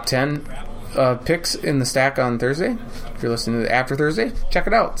my top 10 picks in the stack on Thursday. If you're listening to After Thursday, check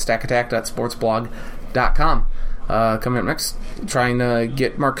it out. stackattack.sportsblog.com. Coming up next, trying to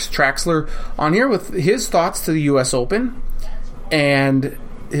get Marcus Traxler on here with his thoughts to the U.S. Open and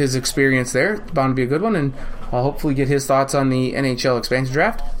his experience there. It's bound to be a good one, and I'll hopefully get his thoughts on the NHL Expansion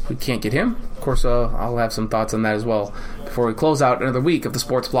Draft. If we can't get him, of course, I'll have some thoughts on that as well before we close out another week of the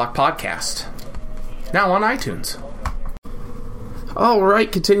Sports Block Podcast. Now on iTunes. All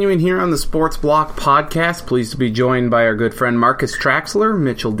right, continuing here on the Sports Block Podcast, pleased to be joined by our good friend Marcus Traxler,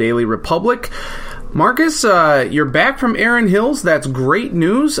 Mitchell Daily Republic. Marcus, you're back from Erin Hills. That's great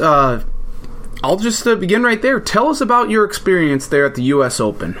news. I'll just begin right there. Tell us about your experience there at the U.S.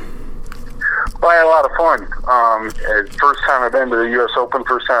 Open. Well, I had a lot of fun. First time I've been to the U.S. Open,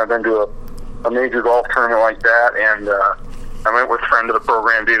 first time I've been to a major golf tournament like that, and I went with a friend of the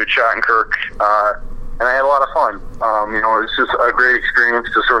program, David Schottenkirk, and I had a lot of fun. It's just a great experience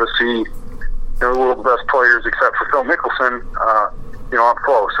to sort of see the world's best players, except for Phil Mickelson, up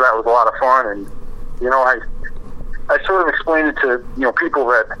close. So that was a lot of fun, and I sort of explained it to people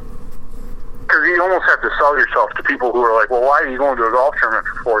that, because you almost have to sell yourself to people who are like, well, why are you going to a golf tournament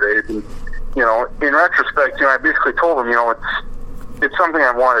for 4 days? And in retrospect, I basically told them, it's something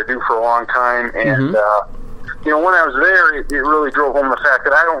I've wanted to do for a long time, and when I was there, it really drove home the fact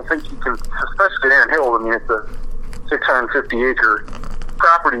that I don't think you can, especially at Erin Hills. I mean, it's a 650-acre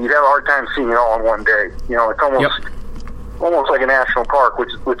property. You'd have a hard time seeing it all in one day. It's almost like a national park,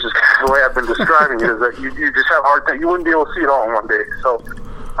 which is kind of the way I've been describing it, is that you just have a hard time. You wouldn't be able to see it all in one day. So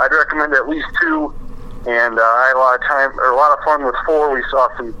I'd recommend at least 2, and I had a lot of fun with 4. We saw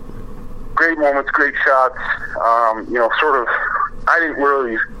some great moments, great shots. I didn't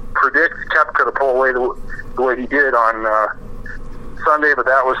really predict Koepka to pull away the way he did on Sunday, but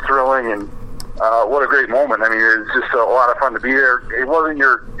that was thrilling, and what a great moment. I mean, it was just a lot of fun to be there. It wasn't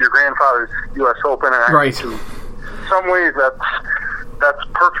your grandfather's U.S. Open, and right. In some ways that's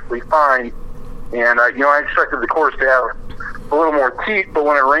perfectly fine. And I expected the course to have a little more teeth, but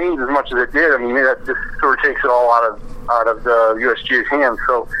when it rains as much as it did, I mean, that just sort of takes it all out of the USGA's hands.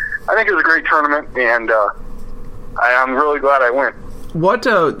 So I think it was a great tournament, and I'm really glad I went. What,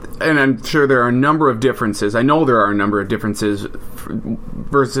 and I'm sure there are a number of differences. I know there are a number of differences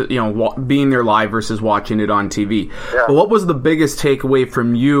versus, being there live versus watching it on TV. Yeah. But what was the biggest takeaway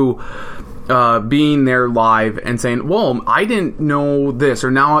from you being there live and saying, well, I didn't know this,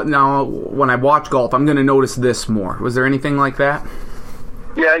 or now when I watch golf, I'm going to notice this more? Was there anything like that?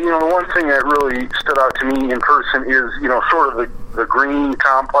 Yeah, the one thing that really stood out to me in person is, sort of the green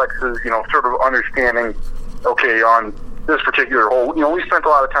complexes, sort of understanding, okay, on this particular hole, we spent a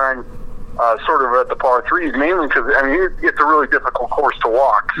lot of time sort of at the par 3s, mainly because, it's a really difficult course to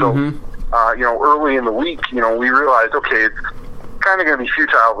walk. So, early in the week, we realized, okay, it's kind of going to be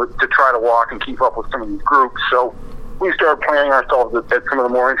futile to try to walk and keep up with some of these groups. So we started planning ourselves at some of the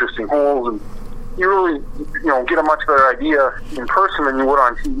more interesting holes, and you really, get a much better idea in person than you would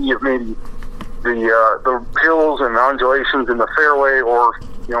on TV of maybe the hills and the undulations in the fairway, or,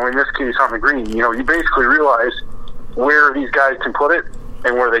 in this case on the green. You basically realize where these guys can put it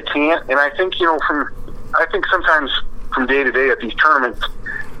and where they can't. And I think, sometimes from day to day at these tournaments,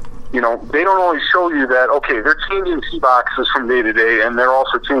 they don't always show you that, okay, they're changing tee boxes from day to day, and they're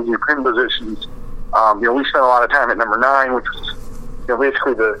also changing pin positions. We spent a lot of time at number 9, which is,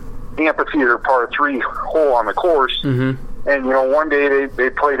 basically the amphitheater par 3 hole on the course. Mm-hmm. And, one day they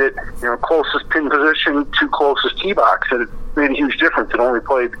played it, closest pin position to closest tee box, and it made a huge difference. It only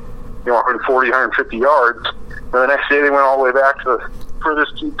played, 140, 150 yards. And the next day they went all the way back to for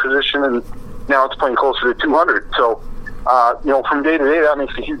this key position, and now it's playing closer to 200. So, from day to day, that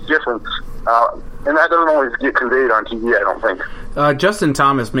makes a huge difference. And that doesn't always get conveyed on TV, I don't think. Justin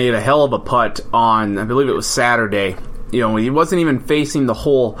Thomas made a hell of a putt on, I believe it was Saturday. He wasn't even facing the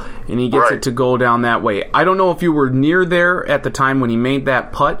hole, and he gets it to go down that way. I don't know if you were near there at the time when he made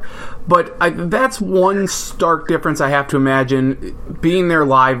that putt, but that's one stark difference I have to imagine being there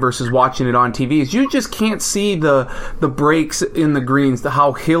live versus watching it on TV. Is you just can't see the breaks in the greens,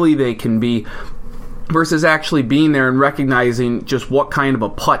 how hilly they can be, versus actually being there and recognizing just what kind of a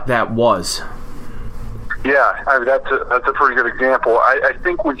putt that was. Yeah, that's a pretty good example. I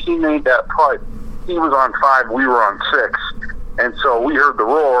think when he made that putt, he was on 5, we were on 6, and so we heard the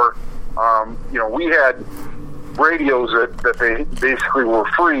roar. We had radios that they basically were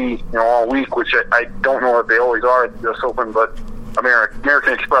free, all week, which I don't know if they always are at the U.S. Open, but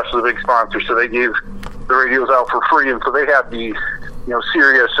American Express was a big sponsor, so they gave the radios out for free, and so they had the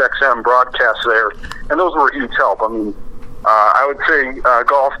Sirius XM broadcasts there, and those were a huge help. I mean, I would say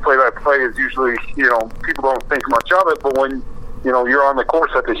golf play-by-play is usually, people don't think much of it, but when you're on the course,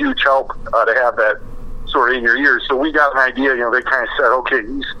 that's a huge help to have that sort of in your ears. So we got an idea, they kind of said, okay,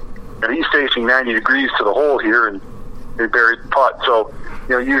 he's facing 90 degrees to the hole here, and they buried the putt. So,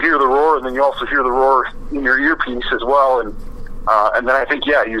 you hear the roar, and then you also hear the roar in your earpiece as well. And then I think,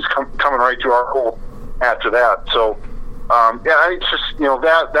 he was coming right to our hole after that. So, it's just,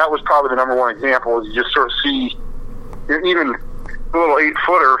 that was probably the number one example, is you just sort of see, even a little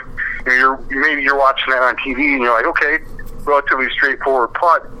 8-footer, maybe you're watching that on TV, and you're like, okay, relatively straightforward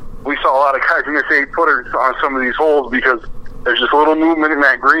putt. We saw a lot of guys miss 8-footers on some of these holes because there's just a little movement in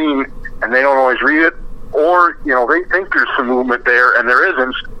that green, and they don't always read it, or they think there's some movement there and there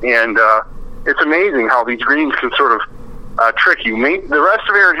isn't. And it's amazing how these greens can sort of trick you. The rest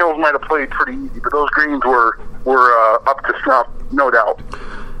of Erin Hills might have played pretty easy, but those greens were up to snuff, no doubt.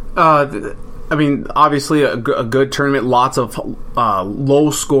 Obviously a good tournament, lots of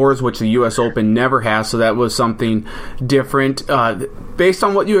low scores, which the U.S. Open never has, so that was something different. Based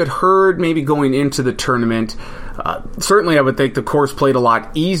on what you had heard maybe going into the tournament, certainly I would think the course played a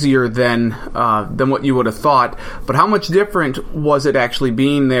lot easier than what you would have thought, but how much different was it actually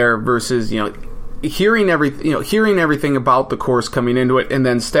being there versus, hearing everything about the course coming into it and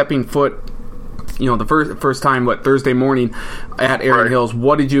then stepping foot the first time, Thursday morning at Erin Hills.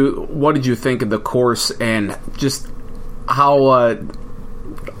 What did you think of the course and just how I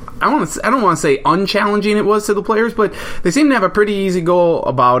don't want to say unchallenging it was to the players, but they seem to have a pretty easy go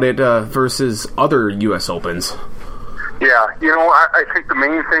about it versus other U.S. Opens. Yeah, I think the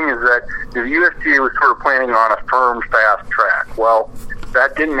main thing is that the USGA was sort of planning on a firm, fast track. Well,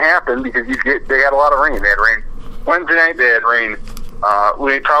 that didn't happen because they had a lot of rain. They had rain Wednesday night, they had rain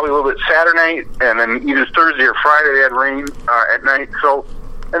probably a little bit Saturday night, and then either Thursday or Friday they had rain at night. So,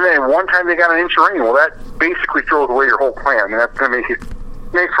 and then one time they got an inch of rain. Well, that basically throws away your whole plan. I mean, that's going to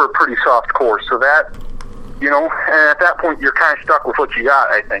make for a pretty soft course. So that, and at that point you're kind of stuck with what you got,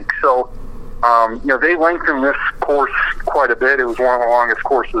 I think. So, they lengthened this course quite a bit. It was one of the longest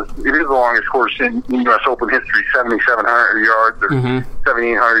courses. It is the longest course in U.S. Open history, 7,700 yards or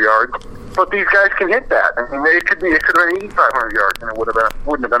 7,800 yards. But these guys can hit that. I mean, it could have been 8,500 yards, and it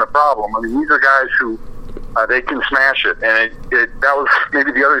wouldn't have been a problem. I mean, these are guys who they can smash it. And that was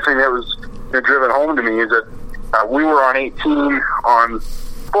maybe the other thing that was driven home to me is that we were on 18 on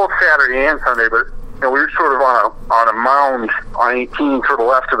both Saturday and Sunday, but we were sort of on a mound on 18, sort of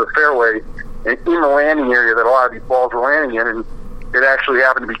left of the fairway, and in the landing area that a lot of these balls were landing in, and it actually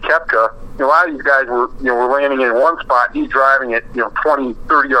happened to be Koepka. A lot of these guys were landing in one spot. He's driving it 20,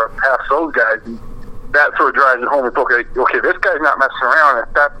 30 yards past those guys, and that sort of drives it home. It's okay, this guy's not messing around.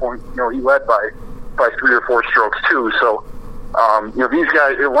 At that point, he led by 3 or 4 strokes too. So, these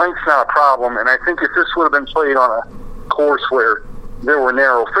guys, length's not a problem. And I think if this would have been played on a course where there were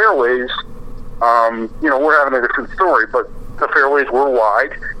narrow fairways, we're having a different story. But the fairways were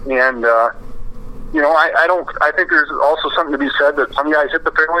wide, and I think there's also something to be said that some guys hit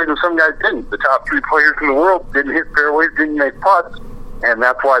the fairways and some guys didn't. The top 3 players in the world didn't hit fairways, didn't make putts, and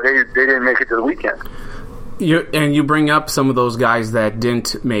that's why they didn't make it to the weekend. You bring up some of those guys that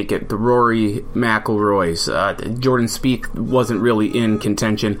didn't make it, the Rory McIlroys. Jordan Spieth wasn't really in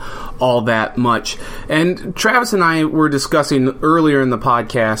contention all that much. And Travis and I were discussing earlier in the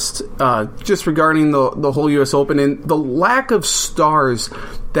podcast just regarding the whole U.S. Open and the lack of stars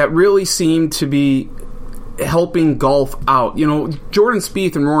that really seemed to be helping golf out. Jordan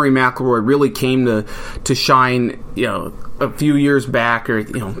Spieth and Rory McIlroy really came to shine, a few years back, or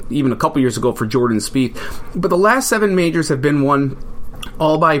even a couple years ago for Jordan Spieth. But the last 7 majors have been won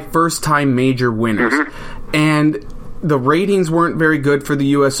all by first-time major winners. And The ratings weren't very good for the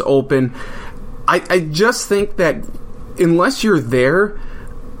U.S. Open. I just think that unless you're there,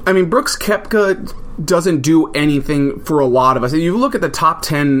 I mean, Brooks Koepka doesn't do anything for a lot of us. You look at the top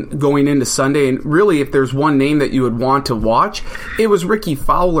 10 going into Sunday, and really, if there's one name that you would want to watch, it was Ricky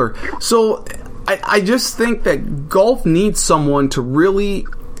Fowler. So I just think that golf needs someone to really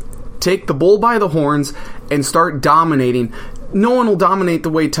take the bull by the horns and start dominating. No one will dominate the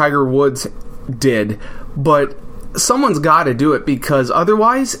way Tiger Woods did, but someone's got to do it, because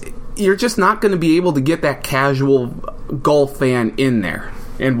otherwise you're just not going to be able to get that casual golf fan in there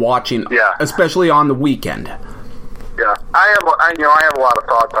and watching, especially on the weekend. Yeah, I have a lot of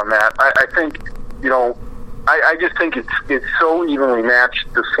thoughts on that. I think, I just think it's so evenly matched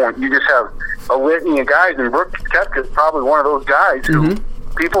at this point. You just have a litany of guys, and Brooks Koepka is probably one of those guys who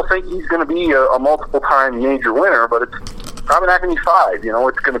people think he's going to be a multiple-time major winner, but it's probably not going to be 5.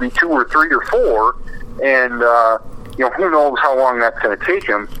 It's going to be 2 or 3 or 4, and who knows how long that's going to take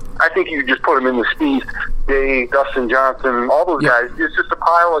him. I think you just put him in the Spieth, Day, Dustin Johnson, all those guys. It's just a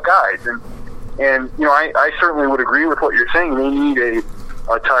pile of guys, and I certainly would agree with what you're saying. They need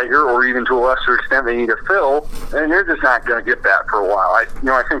a Tiger, or even to a lesser extent, they need a Phil, and they're just not going to get that for a while. I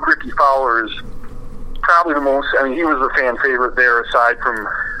think Ricky Fowler is probably the most. I mean, he was the fan favorite there, aside from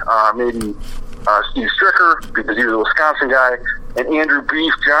maybe Steve Stricker, because he was a Wisconsin guy, and Andrew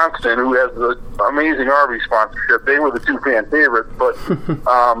Beef Johnston, who has the amazing Arby's sponsorship. They were the 2 fan favorites. But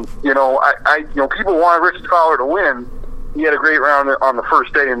people wanted Ricky Fowler to win. He had a great round on the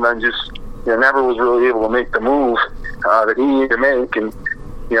first day, and then just never was really able to make the move that he needed to make. And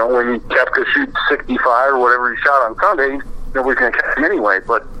when Koepka shoots 65 or whatever he shot on Sunday, nobody's going to catch him anyway.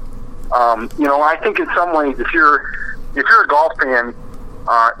 But I think in some ways, if you're a golf fan,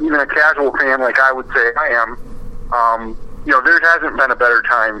 even a casual fan like I would say I am, there hasn't been a better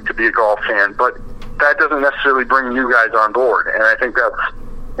time to be a golf fan, but that doesn't necessarily bring new guys on board. And I think that's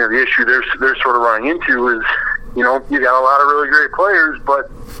the issue they're sort of running into is, you got a lot of really great players, but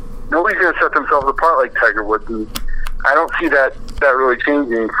nobody's going to set themselves apart like Tiger Woods. And I don't see that really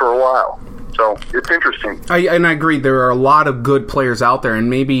changing for a while. So it's interesting. I agree. There are a lot of good players out there,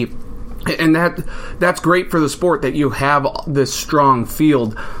 and that's great for the sport that you have this strong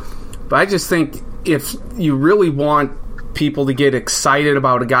field. But I just think if you really want people to get excited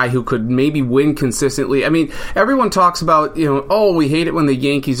about a guy who could maybe win consistently. I mean, everyone talks about, we hate it when the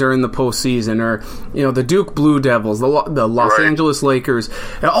Yankees are in the postseason, or, the Duke Blue Devils, the Los Angeles Lakers.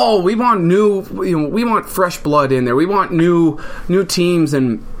 We want we want fresh blood in there. We want new teams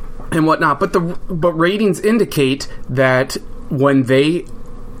and whatnot. But ratings indicate that when they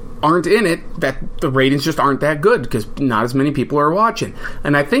aren't in it, that the ratings just aren't that good because not as many people are watching.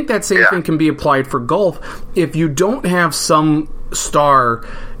 And I think that same thing can be applied for golf. If you don't have some star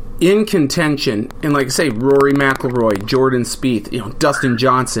in contention, and like I say, Rory McIlroy, Jordan Spieth, Dustin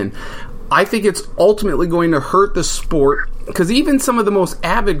Johnson, I think it's ultimately going to hurt the sport, because even some of the most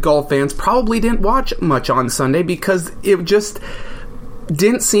avid golf fans probably didn't watch much on Sunday because it just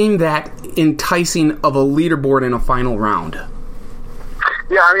didn't seem that enticing of a leaderboard in a final round.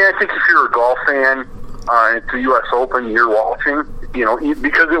 Yeah, I think if you're a golf fan, it's the U.S. Open, you're watching,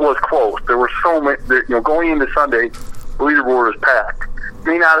 because it was close. There were so many, going into Sunday, the leaderboard was packed.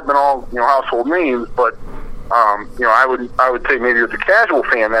 May not have been all, household names, but, I would say maybe as a casual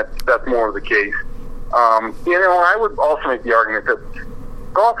fan, that's more of the case. I would also make the argument that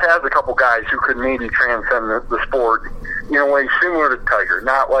golf has a couple guys who could maybe transcend the sport in a way similar to Tiger.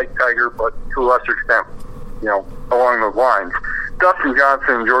 Not like Tiger, but to a lesser extent, along those lines. Dustin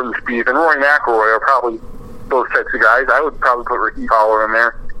Johnson, Jordan Spieth, and Rory McIlroy are probably those types of guys. I would probably put Ricky Fowler in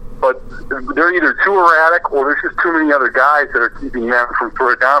there. But they're either too erratic or there's just too many other guys that are keeping them from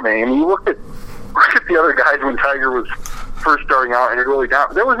sort of dominating. I mean, you look at the other guys when Tiger was first starting out and it really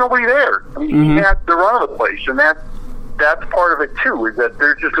down. There was nobody there. I mean, he had the run of the place, and that's part of it too. Is that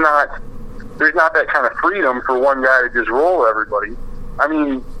there's not that kind of freedom for one guy to just roll everybody. I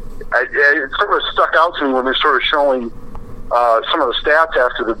mean, it sort of stuck out to me when they're sort of showing some of the stats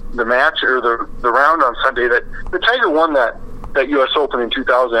after the match or the round on Sunday that the Tiger won that U.S. Open in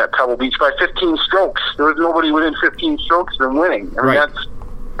 2000 at Pebble Beach by 15 strokes. There was nobody within 15 strokes of him winning. I mean,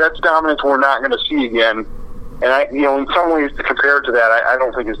 that's dominance we're not going to see again. And in some ways, to compare it to that, I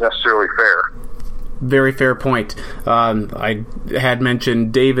don't think is necessarily fair. Very fair point. I had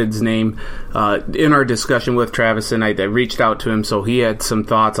mentioned David's name in our discussion with Travis, and I reached out to him, so he had some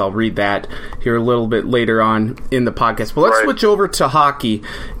thoughts. I'll read that here a little bit later on in the podcast. But let's switch over to hockey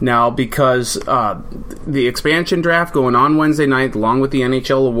now, because the expansion draft going on Wednesday night, along with the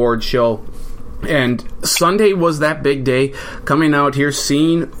NHL awards show. And Sunday was that big day, coming out here,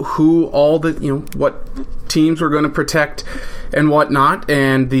 seeing who all the, what teams were going to protect and whatnot.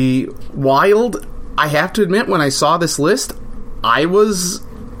 And the Wild, I have to admit, when I saw this list, I was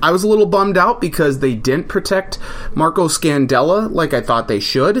a little bummed out because they didn't protect Marco Scandella like I thought they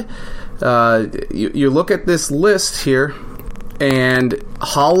should. You look at this list here, and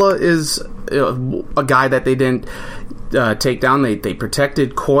Haula is a guy that they didn't take down. They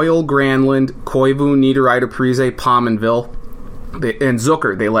protected Coyle, Granlund, Koivu, Niederreiter, Parise, Pominville, and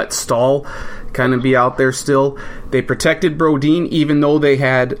Zucker. They let Stahl kind of be out there still. They protected Brodin, even though they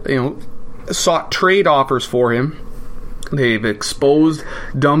had sought trade offers for him. They've exposed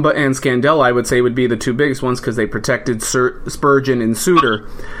Dumba and Scandella, I would say, would be the two biggest ones because they protected Spurgeon and Suter,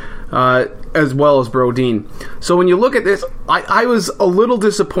 as well as Brodin. So when you look at this, I was a little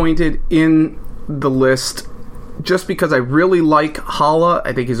disappointed in the list just because I really like Haula.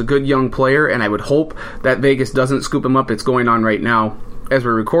 I think he's a good young player, and I would hope that Vegas doesn't scoop him up. It's going on right now as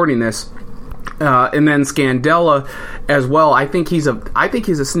we're recording this. And then Scandella as well. I think he's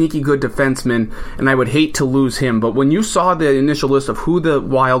a sneaky good defenseman, and I would hate to lose him. But when you saw the initial list of who the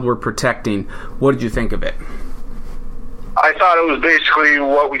Wild were protecting, what did you think of it? I thought it was basically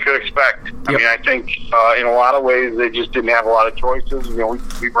what we could expect. Yep. I mean, I think in a lot of ways they just didn't have a lot of choices.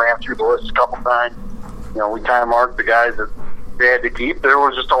 We ran through the list a couple times. We kind of marked the guys that they had to keep. There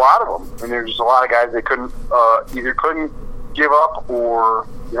was just a lot of them, and there was just a lot of guys they couldn't give up or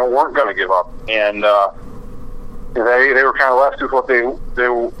weren't going to give up, and they were kind of left with what they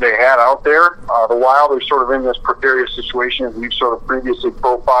had out there. The Wild are sort of in this precarious situation, as we've sort of previously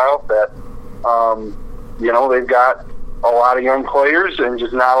profiled, that they've got a lot of young players and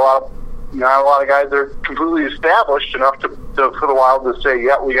just not a lot of guys that are completely established enough for the Wild to say,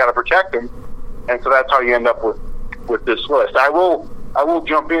 yeah, we got to protect them, and so that's how you end up with this list. I will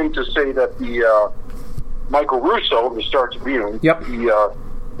jump in to say that the Michael Russo, the Star Tribune, yep.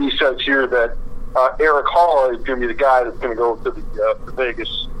 He says here that Eric Hall is going to be the guy that's going to go to the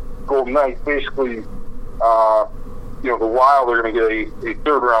Vegas Golden Knights. Basically, the Wild are going to get a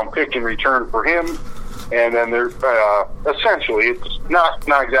third-round pick in return for him, and then they're essentially, it's not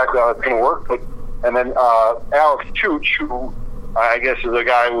exactly how it's going to work, and then Alex Chooch, who I guess is a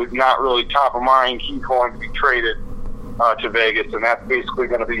guy who's not really top of mind, he's going to be traded to Vegas, and that's basically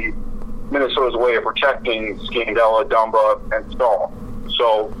going to be Minnesota's way of protecting Scandella, Dumba, and Stahl.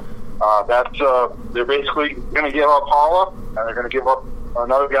 So they're basically going to give up Haula, and they're going to give up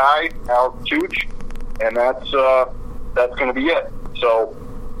another guy, Alex Chooch, and that's going to be it. So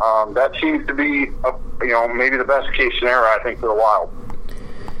that seems to be maybe the best case scenario, I think, for the Wild.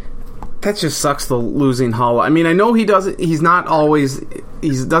 That just sucks, the losing Haula. I mean, I know he doesn't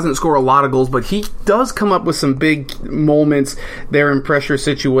score a lot of goals, but he does come up with some big moments there in pressure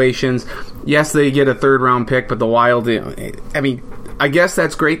situations. Yes, they get a third-round pick, but the Wild, I mean, I guess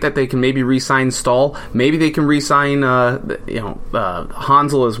that's great that they can maybe re-sign Stahl. Maybe they can re-sign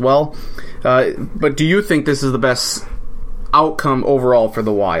Hansel as well. But do you think this is the best outcome overall for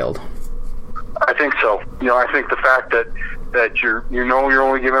the Wild? I think so. I think the fact that you're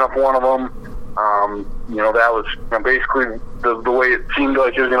only giving up one of them, that was basically the way it seemed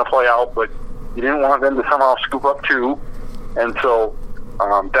like it was going to play out, but you didn't want them to somehow scoop up two, and so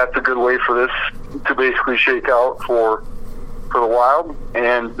that's a good way for this to basically shake out for the Wild,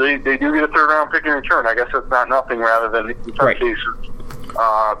 and they do get a third-round pick in return. I guess that's not nothing, rather than in some cases,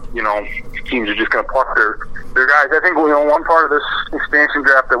 teams are just going to pluck their guys. I think one part of this expansion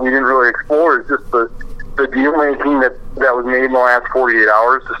draft that we didn't really explore is just the deal making that was made in the last 48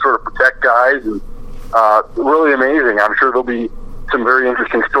 hours to sort of protect guys, and really amazing. I'm sure there'll be some very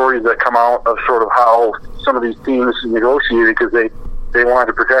interesting stories that come out of sort of how some of these teams negotiated because they wanted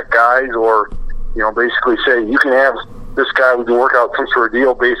to protect guys, or basically say you can have this guy, we can work out some sort of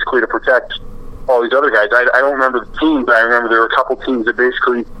deal basically to protect all these other guys. I don't remember the teams, but I remember there were a couple teams that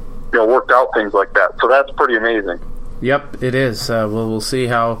basically worked out things like that. So that's pretty amazing. Yep, it is. We'll see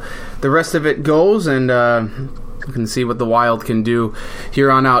how the rest of it goes, and we can see what the Wild can do here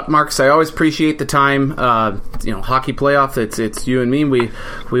on out. Marcus, I always appreciate the time. Hockey playoff. It's you and me. We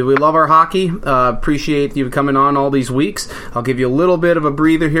love our hockey. Appreciate you coming on all these weeks. I'll give you a little bit of a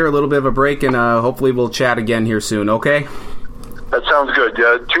breather here, a little bit of a break, and hopefully we'll chat again here soon. Okay. That sounds good.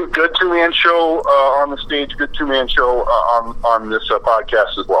 Good two-man show on the stage. Good two-man show on this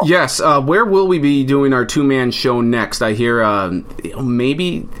podcast as well. Yes. Where will we be doing our two-man show next? I hear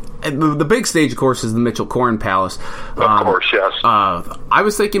maybe the big stage, of course, is the Mitchell Corn Palace. Of course, yes. I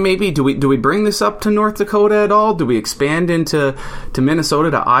was thinking maybe do we bring this up to North Dakota at all? Do we expand into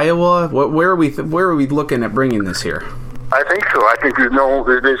Minnesota, to Iowa? Where are we looking at bringing this here? I think so. I think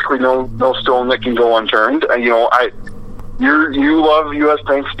there's basically no stone that can go unturned. you love U.S.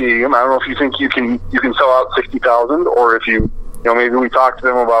 Bank Stadium. I don't know if you think you can sell out 60,000, or if maybe we talk to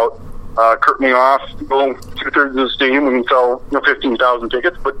them about curtaining off 2/3 of the stadium. We can sell 15,000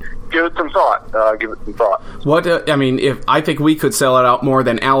 tickets, but give it some thought. What if I think we could sell it out more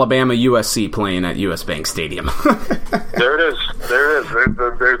than Alabama USC playing at U.S. Bank Stadium. There it is. There's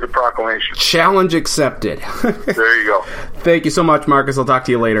the proclamation. Challenge accepted. There you go. Thank you so much, Marcus. I'll talk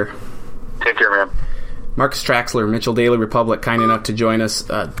to you later. Take care, man. Marcus Traxler, Mitchell Daily Republic, kind enough to join us.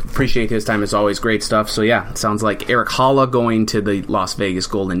 Appreciate his time as always. Great stuff. So yeah, it sounds like Eric Holla going to the Las Vegas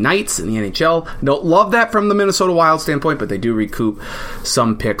Golden Knights in the NHL. Don't love that from the Minnesota Wild standpoint, but they do recoup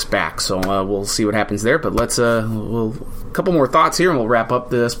some picks back. So we'll see what happens there. But let's a couple more thoughts here, and we'll wrap up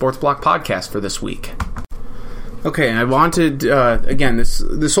the Sports Block podcast for this week. Okay, I wanted, again,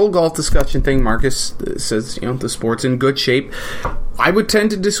 this whole golf discussion thing, Marcus says, the sport's in good shape. I would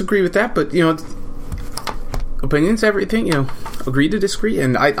tend to disagree with that, but, opinions, everything, agree to disagree.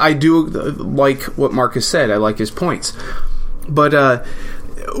 And I do like what Marcus said. I like his points. But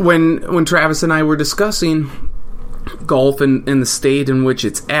when Travis and I were discussing golf and the state in which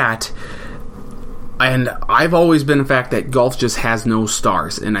it's at, and I've always been the fact that golf just has no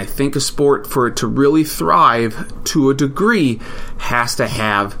stars. And I think a sport, for it to really thrive to a degree, has to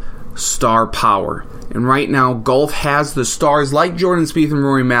have star power. And right now, golf has the stars like Jordan Spieth and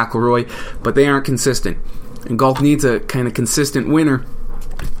Rory McIlroy, but they aren't consistent. And golf needs a kind of consistent winner,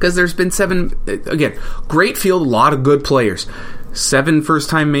 because there's been 7, again, great field, a lot of good players. 7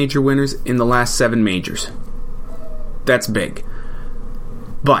 first-time major winners in the last 7 majors. That's big.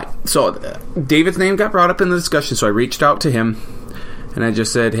 But, so, David's name got brought up in the discussion, so I reached out to him, and I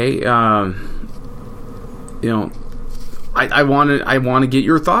just said, hey, I want to get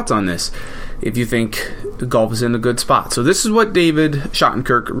your thoughts on this, if you think golf is in a good spot. So this is what David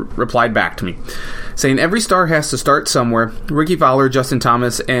Schottenkirk replied back to me, saying, every star has to start somewhere. Ricky Fowler, Justin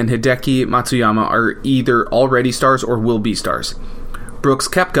Thomas, and Hideki Matsuyama are either already stars or will be stars. Brooks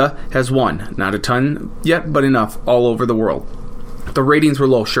Koepka has won. Not a ton yet, but enough all over the world. The ratings were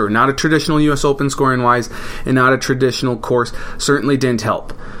low, sure. Not a traditional U.S. Open scoring-wise, and not a traditional course. Certainly didn't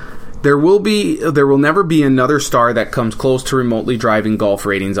help. There will never be another star that comes close to remotely driving golf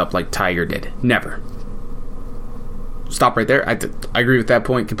ratings up like Tiger did. Never. Stop right there. I agree with that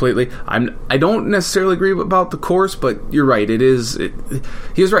point completely. I don't necessarily agree about the course, but you're right. He was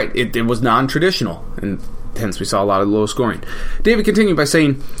right. It was non-traditional, and hence we saw a lot of low scoring. David continued by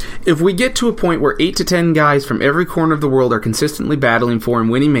saying, if we get to a point where 8 to 10 guys from every corner of the world are consistently battling for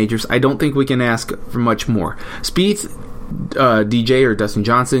and winning majors, I don't think we can ask for much more. Spieth, DJ or Dustin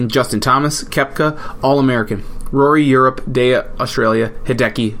Johnson, Justin Thomas, Koepka, All-American. Rory, Europe, Dea, Australia,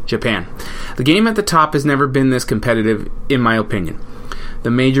 Hideki, Japan. The game at the top has never been this competitive, in my opinion. The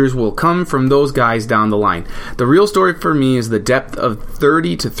majors will come from those guys down the line. The real story for me is the depth of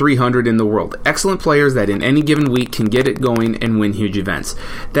 30 to 300 in the world. Excellent players that in any given week can get it going and win huge events.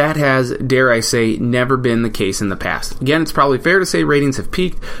 That has, dare I say, never been the case in the past. Again, it's probably fair to say ratings have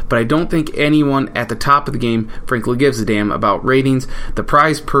peaked, but I don't think anyone at the top of the game frankly gives a damn about ratings. The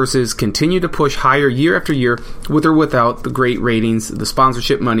prize purses continue to push higher year after year, with or without the great ratings. The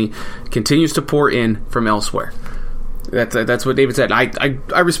sponsorship money continues to pour in from elsewhere. That's what David said.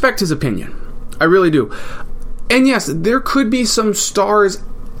 I respect his opinion. I really do. And yes, there could be some stars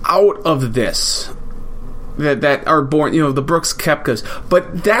out of this that are born, the Brooks Koepkas.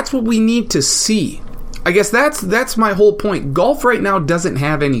 But that's what we need to see. I guess that's my whole point. Golf right now doesn't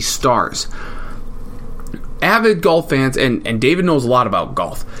have any stars. Avid golf fans, and David knows a lot about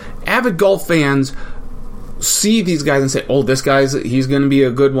golf. Avid golf fans see these guys and say, oh, he's going to be a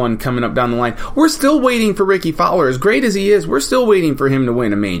good one coming up down the line. We're still waiting for Ricky Fowler. As great as he is, we're still waiting for him to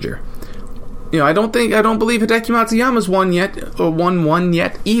win a major. I don't believe Hideki Matsuyama's won one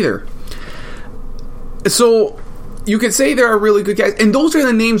yet either. So you could say there are really good guys, and those are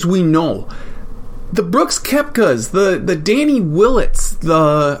the names we know. The Brooks Koepkas, the Danny Willets,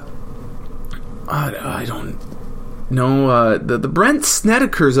 the Brent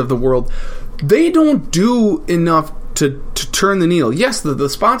Snedekers of the world. They don't do enough to turn the needle. Yes, the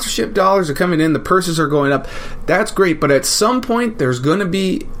sponsorship dollars are coming in, the purses are going up. That's great, but at some point there's going to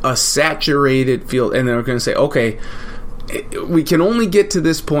be a saturated field, and they're going to say, okay, we can only get to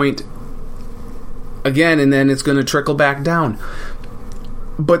this point again, and then it's going to trickle back down.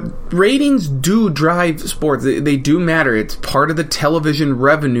 But ratings do drive sports. They do matter. It's part of the television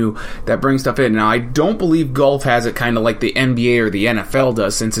revenue that brings stuff in. Now, I don't believe golf has it kind of like the NBA or the NFL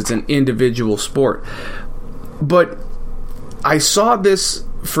does, since it's an individual sport. But I saw this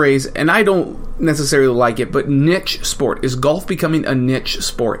phrase, and I don't necessarily like it, but niche sport. Is golf becoming a niche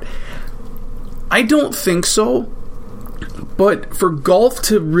sport? I don't think so. But for golf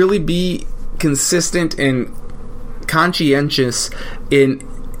to really be consistent and conscientious in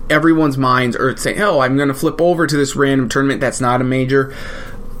everyone's minds, or saying, oh, I'm going to flip over to this random tournament that's not a major,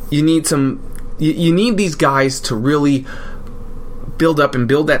 you need these guys to really build up and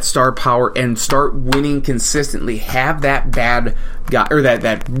build that star power and start winning consistently. Have that bad guy, or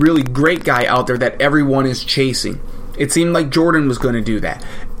that really great guy out there that everyone is chasing. It seemed like Jordan was going to do that.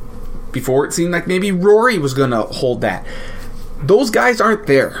 Before, it seemed like maybe Rory was going to hold that. Those guys aren't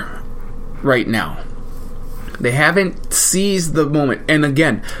there right now. They haven't seized the moment. And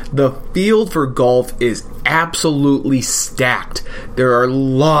again, the field for golf is absolutely stacked. There are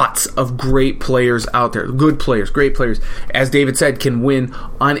lots of great players out there. Good players, great players. As David said, can win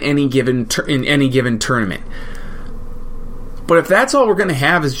on any given in any given tournament. But if that's all we're going to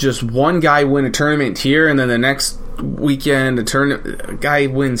have is just one guy win a tournament here, and then the next weekend a guy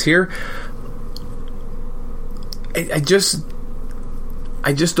wins here, I just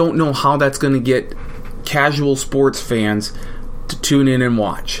don't know how that's going to get casual sports fans to tune in and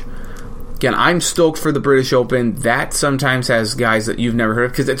watch. Again, I'm stoked for the British Open. That sometimes has guys that you've never heard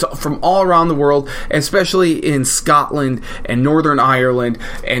of, because it's from all around the world, especially in Scotland and Northern Ireland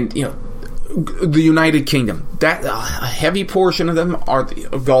and the United Kingdom. That a heavy portion of them are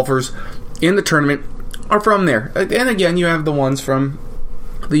the golfers in the tournament are from there. And again, you have the ones from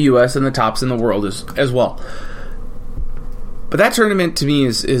the U.S. and the tops in the world as well. But that tournament to me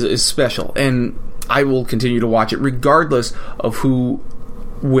is special, and I will continue to watch it regardless of who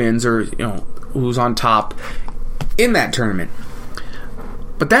wins or who's on top in that tournament.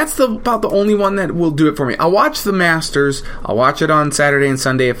 But that's about the only one that will do it for me. I'll watch the Masters. I'll watch it on Saturday and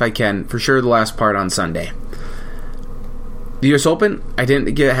Sunday if I can. For sure, the last part on Sunday. The U.S. Open, I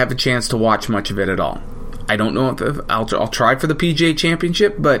didn't have a chance to watch much of it at all. I don't know if I'll try for the PGA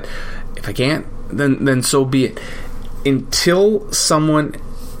Championship, but if I can't, then so be it. Until someone,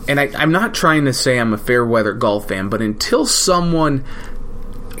 and I'm not trying to say I'm a fair weather golf fan, but until someone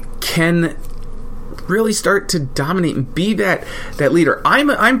can really start to dominate and be that leader. I'm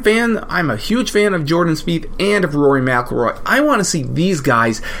a huge fan of Jordan Spieth and of Rory McIlroy. I want to see these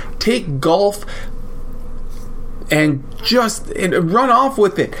guys take golf and run off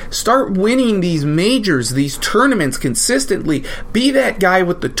with it. Start winning these majors, these tournaments consistently. Be that guy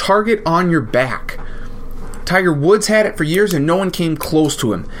with the target on your back. Tiger Woods had it for years and no one came close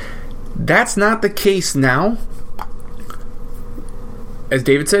to him. That's not the case now. As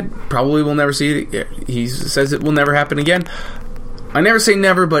David said, probably we'll never see it. He says it will never happen again. I never say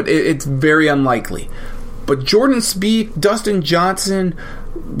never, but it's very unlikely. But Jordan Spieth, Dustin Johnson,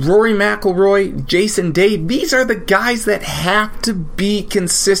 Rory McIlroy, Jason Day, these are the guys that have to be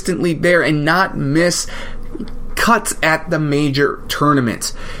consistently there and not miss cuts at the major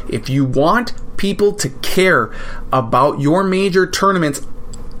tournaments. If you want people to care about your major tournaments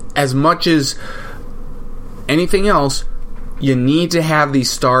as much as anything else, you need to have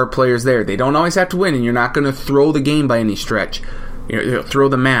these star players there. They don't always have to win, and you're not going to throw the game by any stretch. You'll throw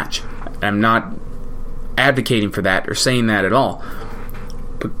the match. I'm not advocating for that or saying that at all.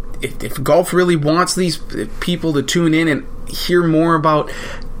 But if golf really wants these people to tune in and hear more about,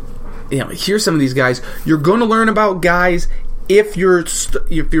 hear some of these guys, you're going to learn about guys if your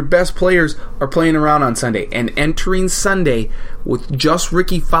best players are playing around on Sunday. And entering Sunday with just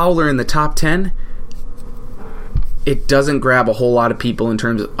Ricky Fowler in the top 10, it doesn't grab a whole lot of people in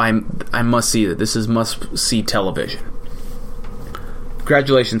terms of I must see that. This is must-see television.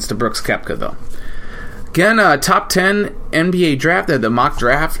 Congratulations to Brooks Koepka, though. Again, top 10 NBA draft, the mock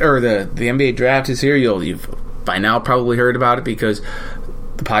draft, or the NBA draft is here. You've by now probably heard about it because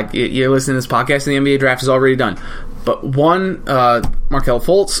you're listening to this podcast and the NBA draft is already done. But 1, Markelle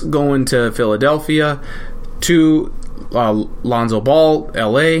Fultz going to Philadelphia. 2, Lonzo Ball,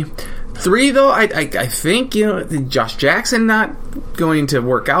 LA. 3, though, I think, Josh Jackson not going to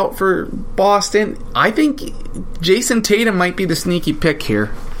work out for Boston. I think Jason Tatum might be the sneaky pick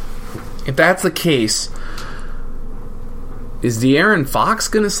here. If that's the case, is De'Aaron Fox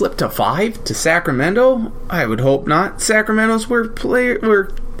going to slip to 5 to Sacramento? I would hope not. Sacramento's where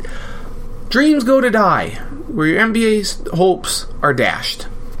dreams go to die, where your NBA hopes are dashed.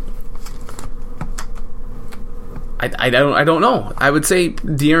 I don't know. I would say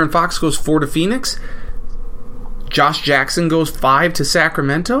De'Aaron Fox goes 4 to Phoenix. Josh Jackson goes 5 to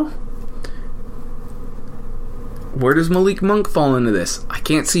Sacramento. Where does Malik Monk fall into this? I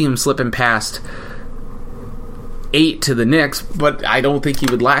can't see him slipping past 8 to the Knicks, but I don't think he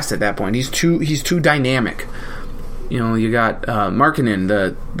would last at that point. He's too dynamic. You got Markkanen,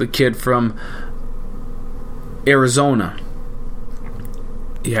 the kid from Arizona.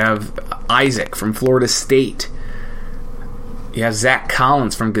 You have Isaac from Florida State. You have Zach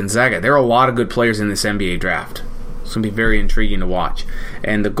Collins from Gonzaga. There are a lot of good players in this NBA draft. It's going to be very intriguing to watch.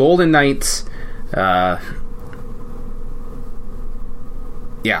 And the Golden Knights, Las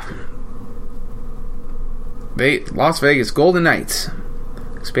Vegas Golden Knights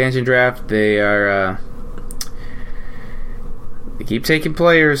expansion draft. They are they keep taking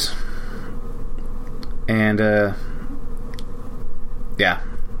players, and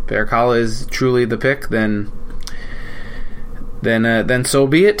Baracala is truly the pick. Then so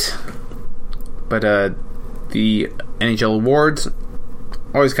be it. But the NHL awards,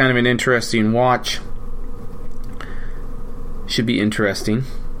 always kind of an interesting watch. Should be interesting.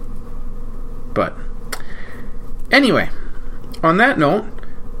 But anyway, on that note,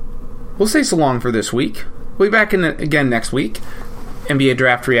 we'll say so long for this week. We'll be back again next week. NBA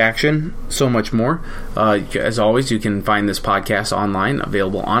draft reaction, so much more. As always, you can find this podcast online,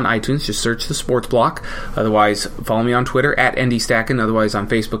 available on iTunes. Just search the Sports Block. Otherwise, follow me on Twitter at NDStacken. Otherwise, on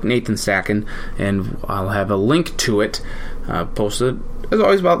Facebook, Nathan Stacken. And I'll have a link to it posted, as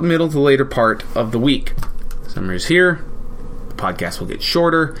always, about the middle to later part of the week. Summer is here. The podcast will get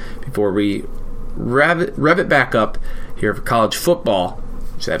shorter before we rev it back up here for college football,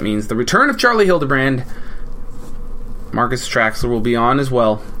 which that means the return of Charlie Hildebrand. Marcus Traxler will be on as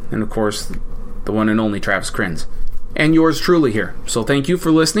well, and of course the one and only Travis Kriens, and yours truly here. So thank you for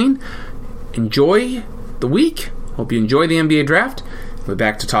listening. Enjoy the week. Hope you enjoy the NBA draft. We'll be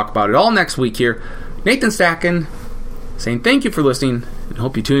back to talk about it all next week here. Nathan Stacken saying thank you for listening, and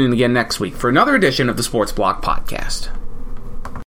hope you tune in again next week for another edition of the Sports Block Podcast.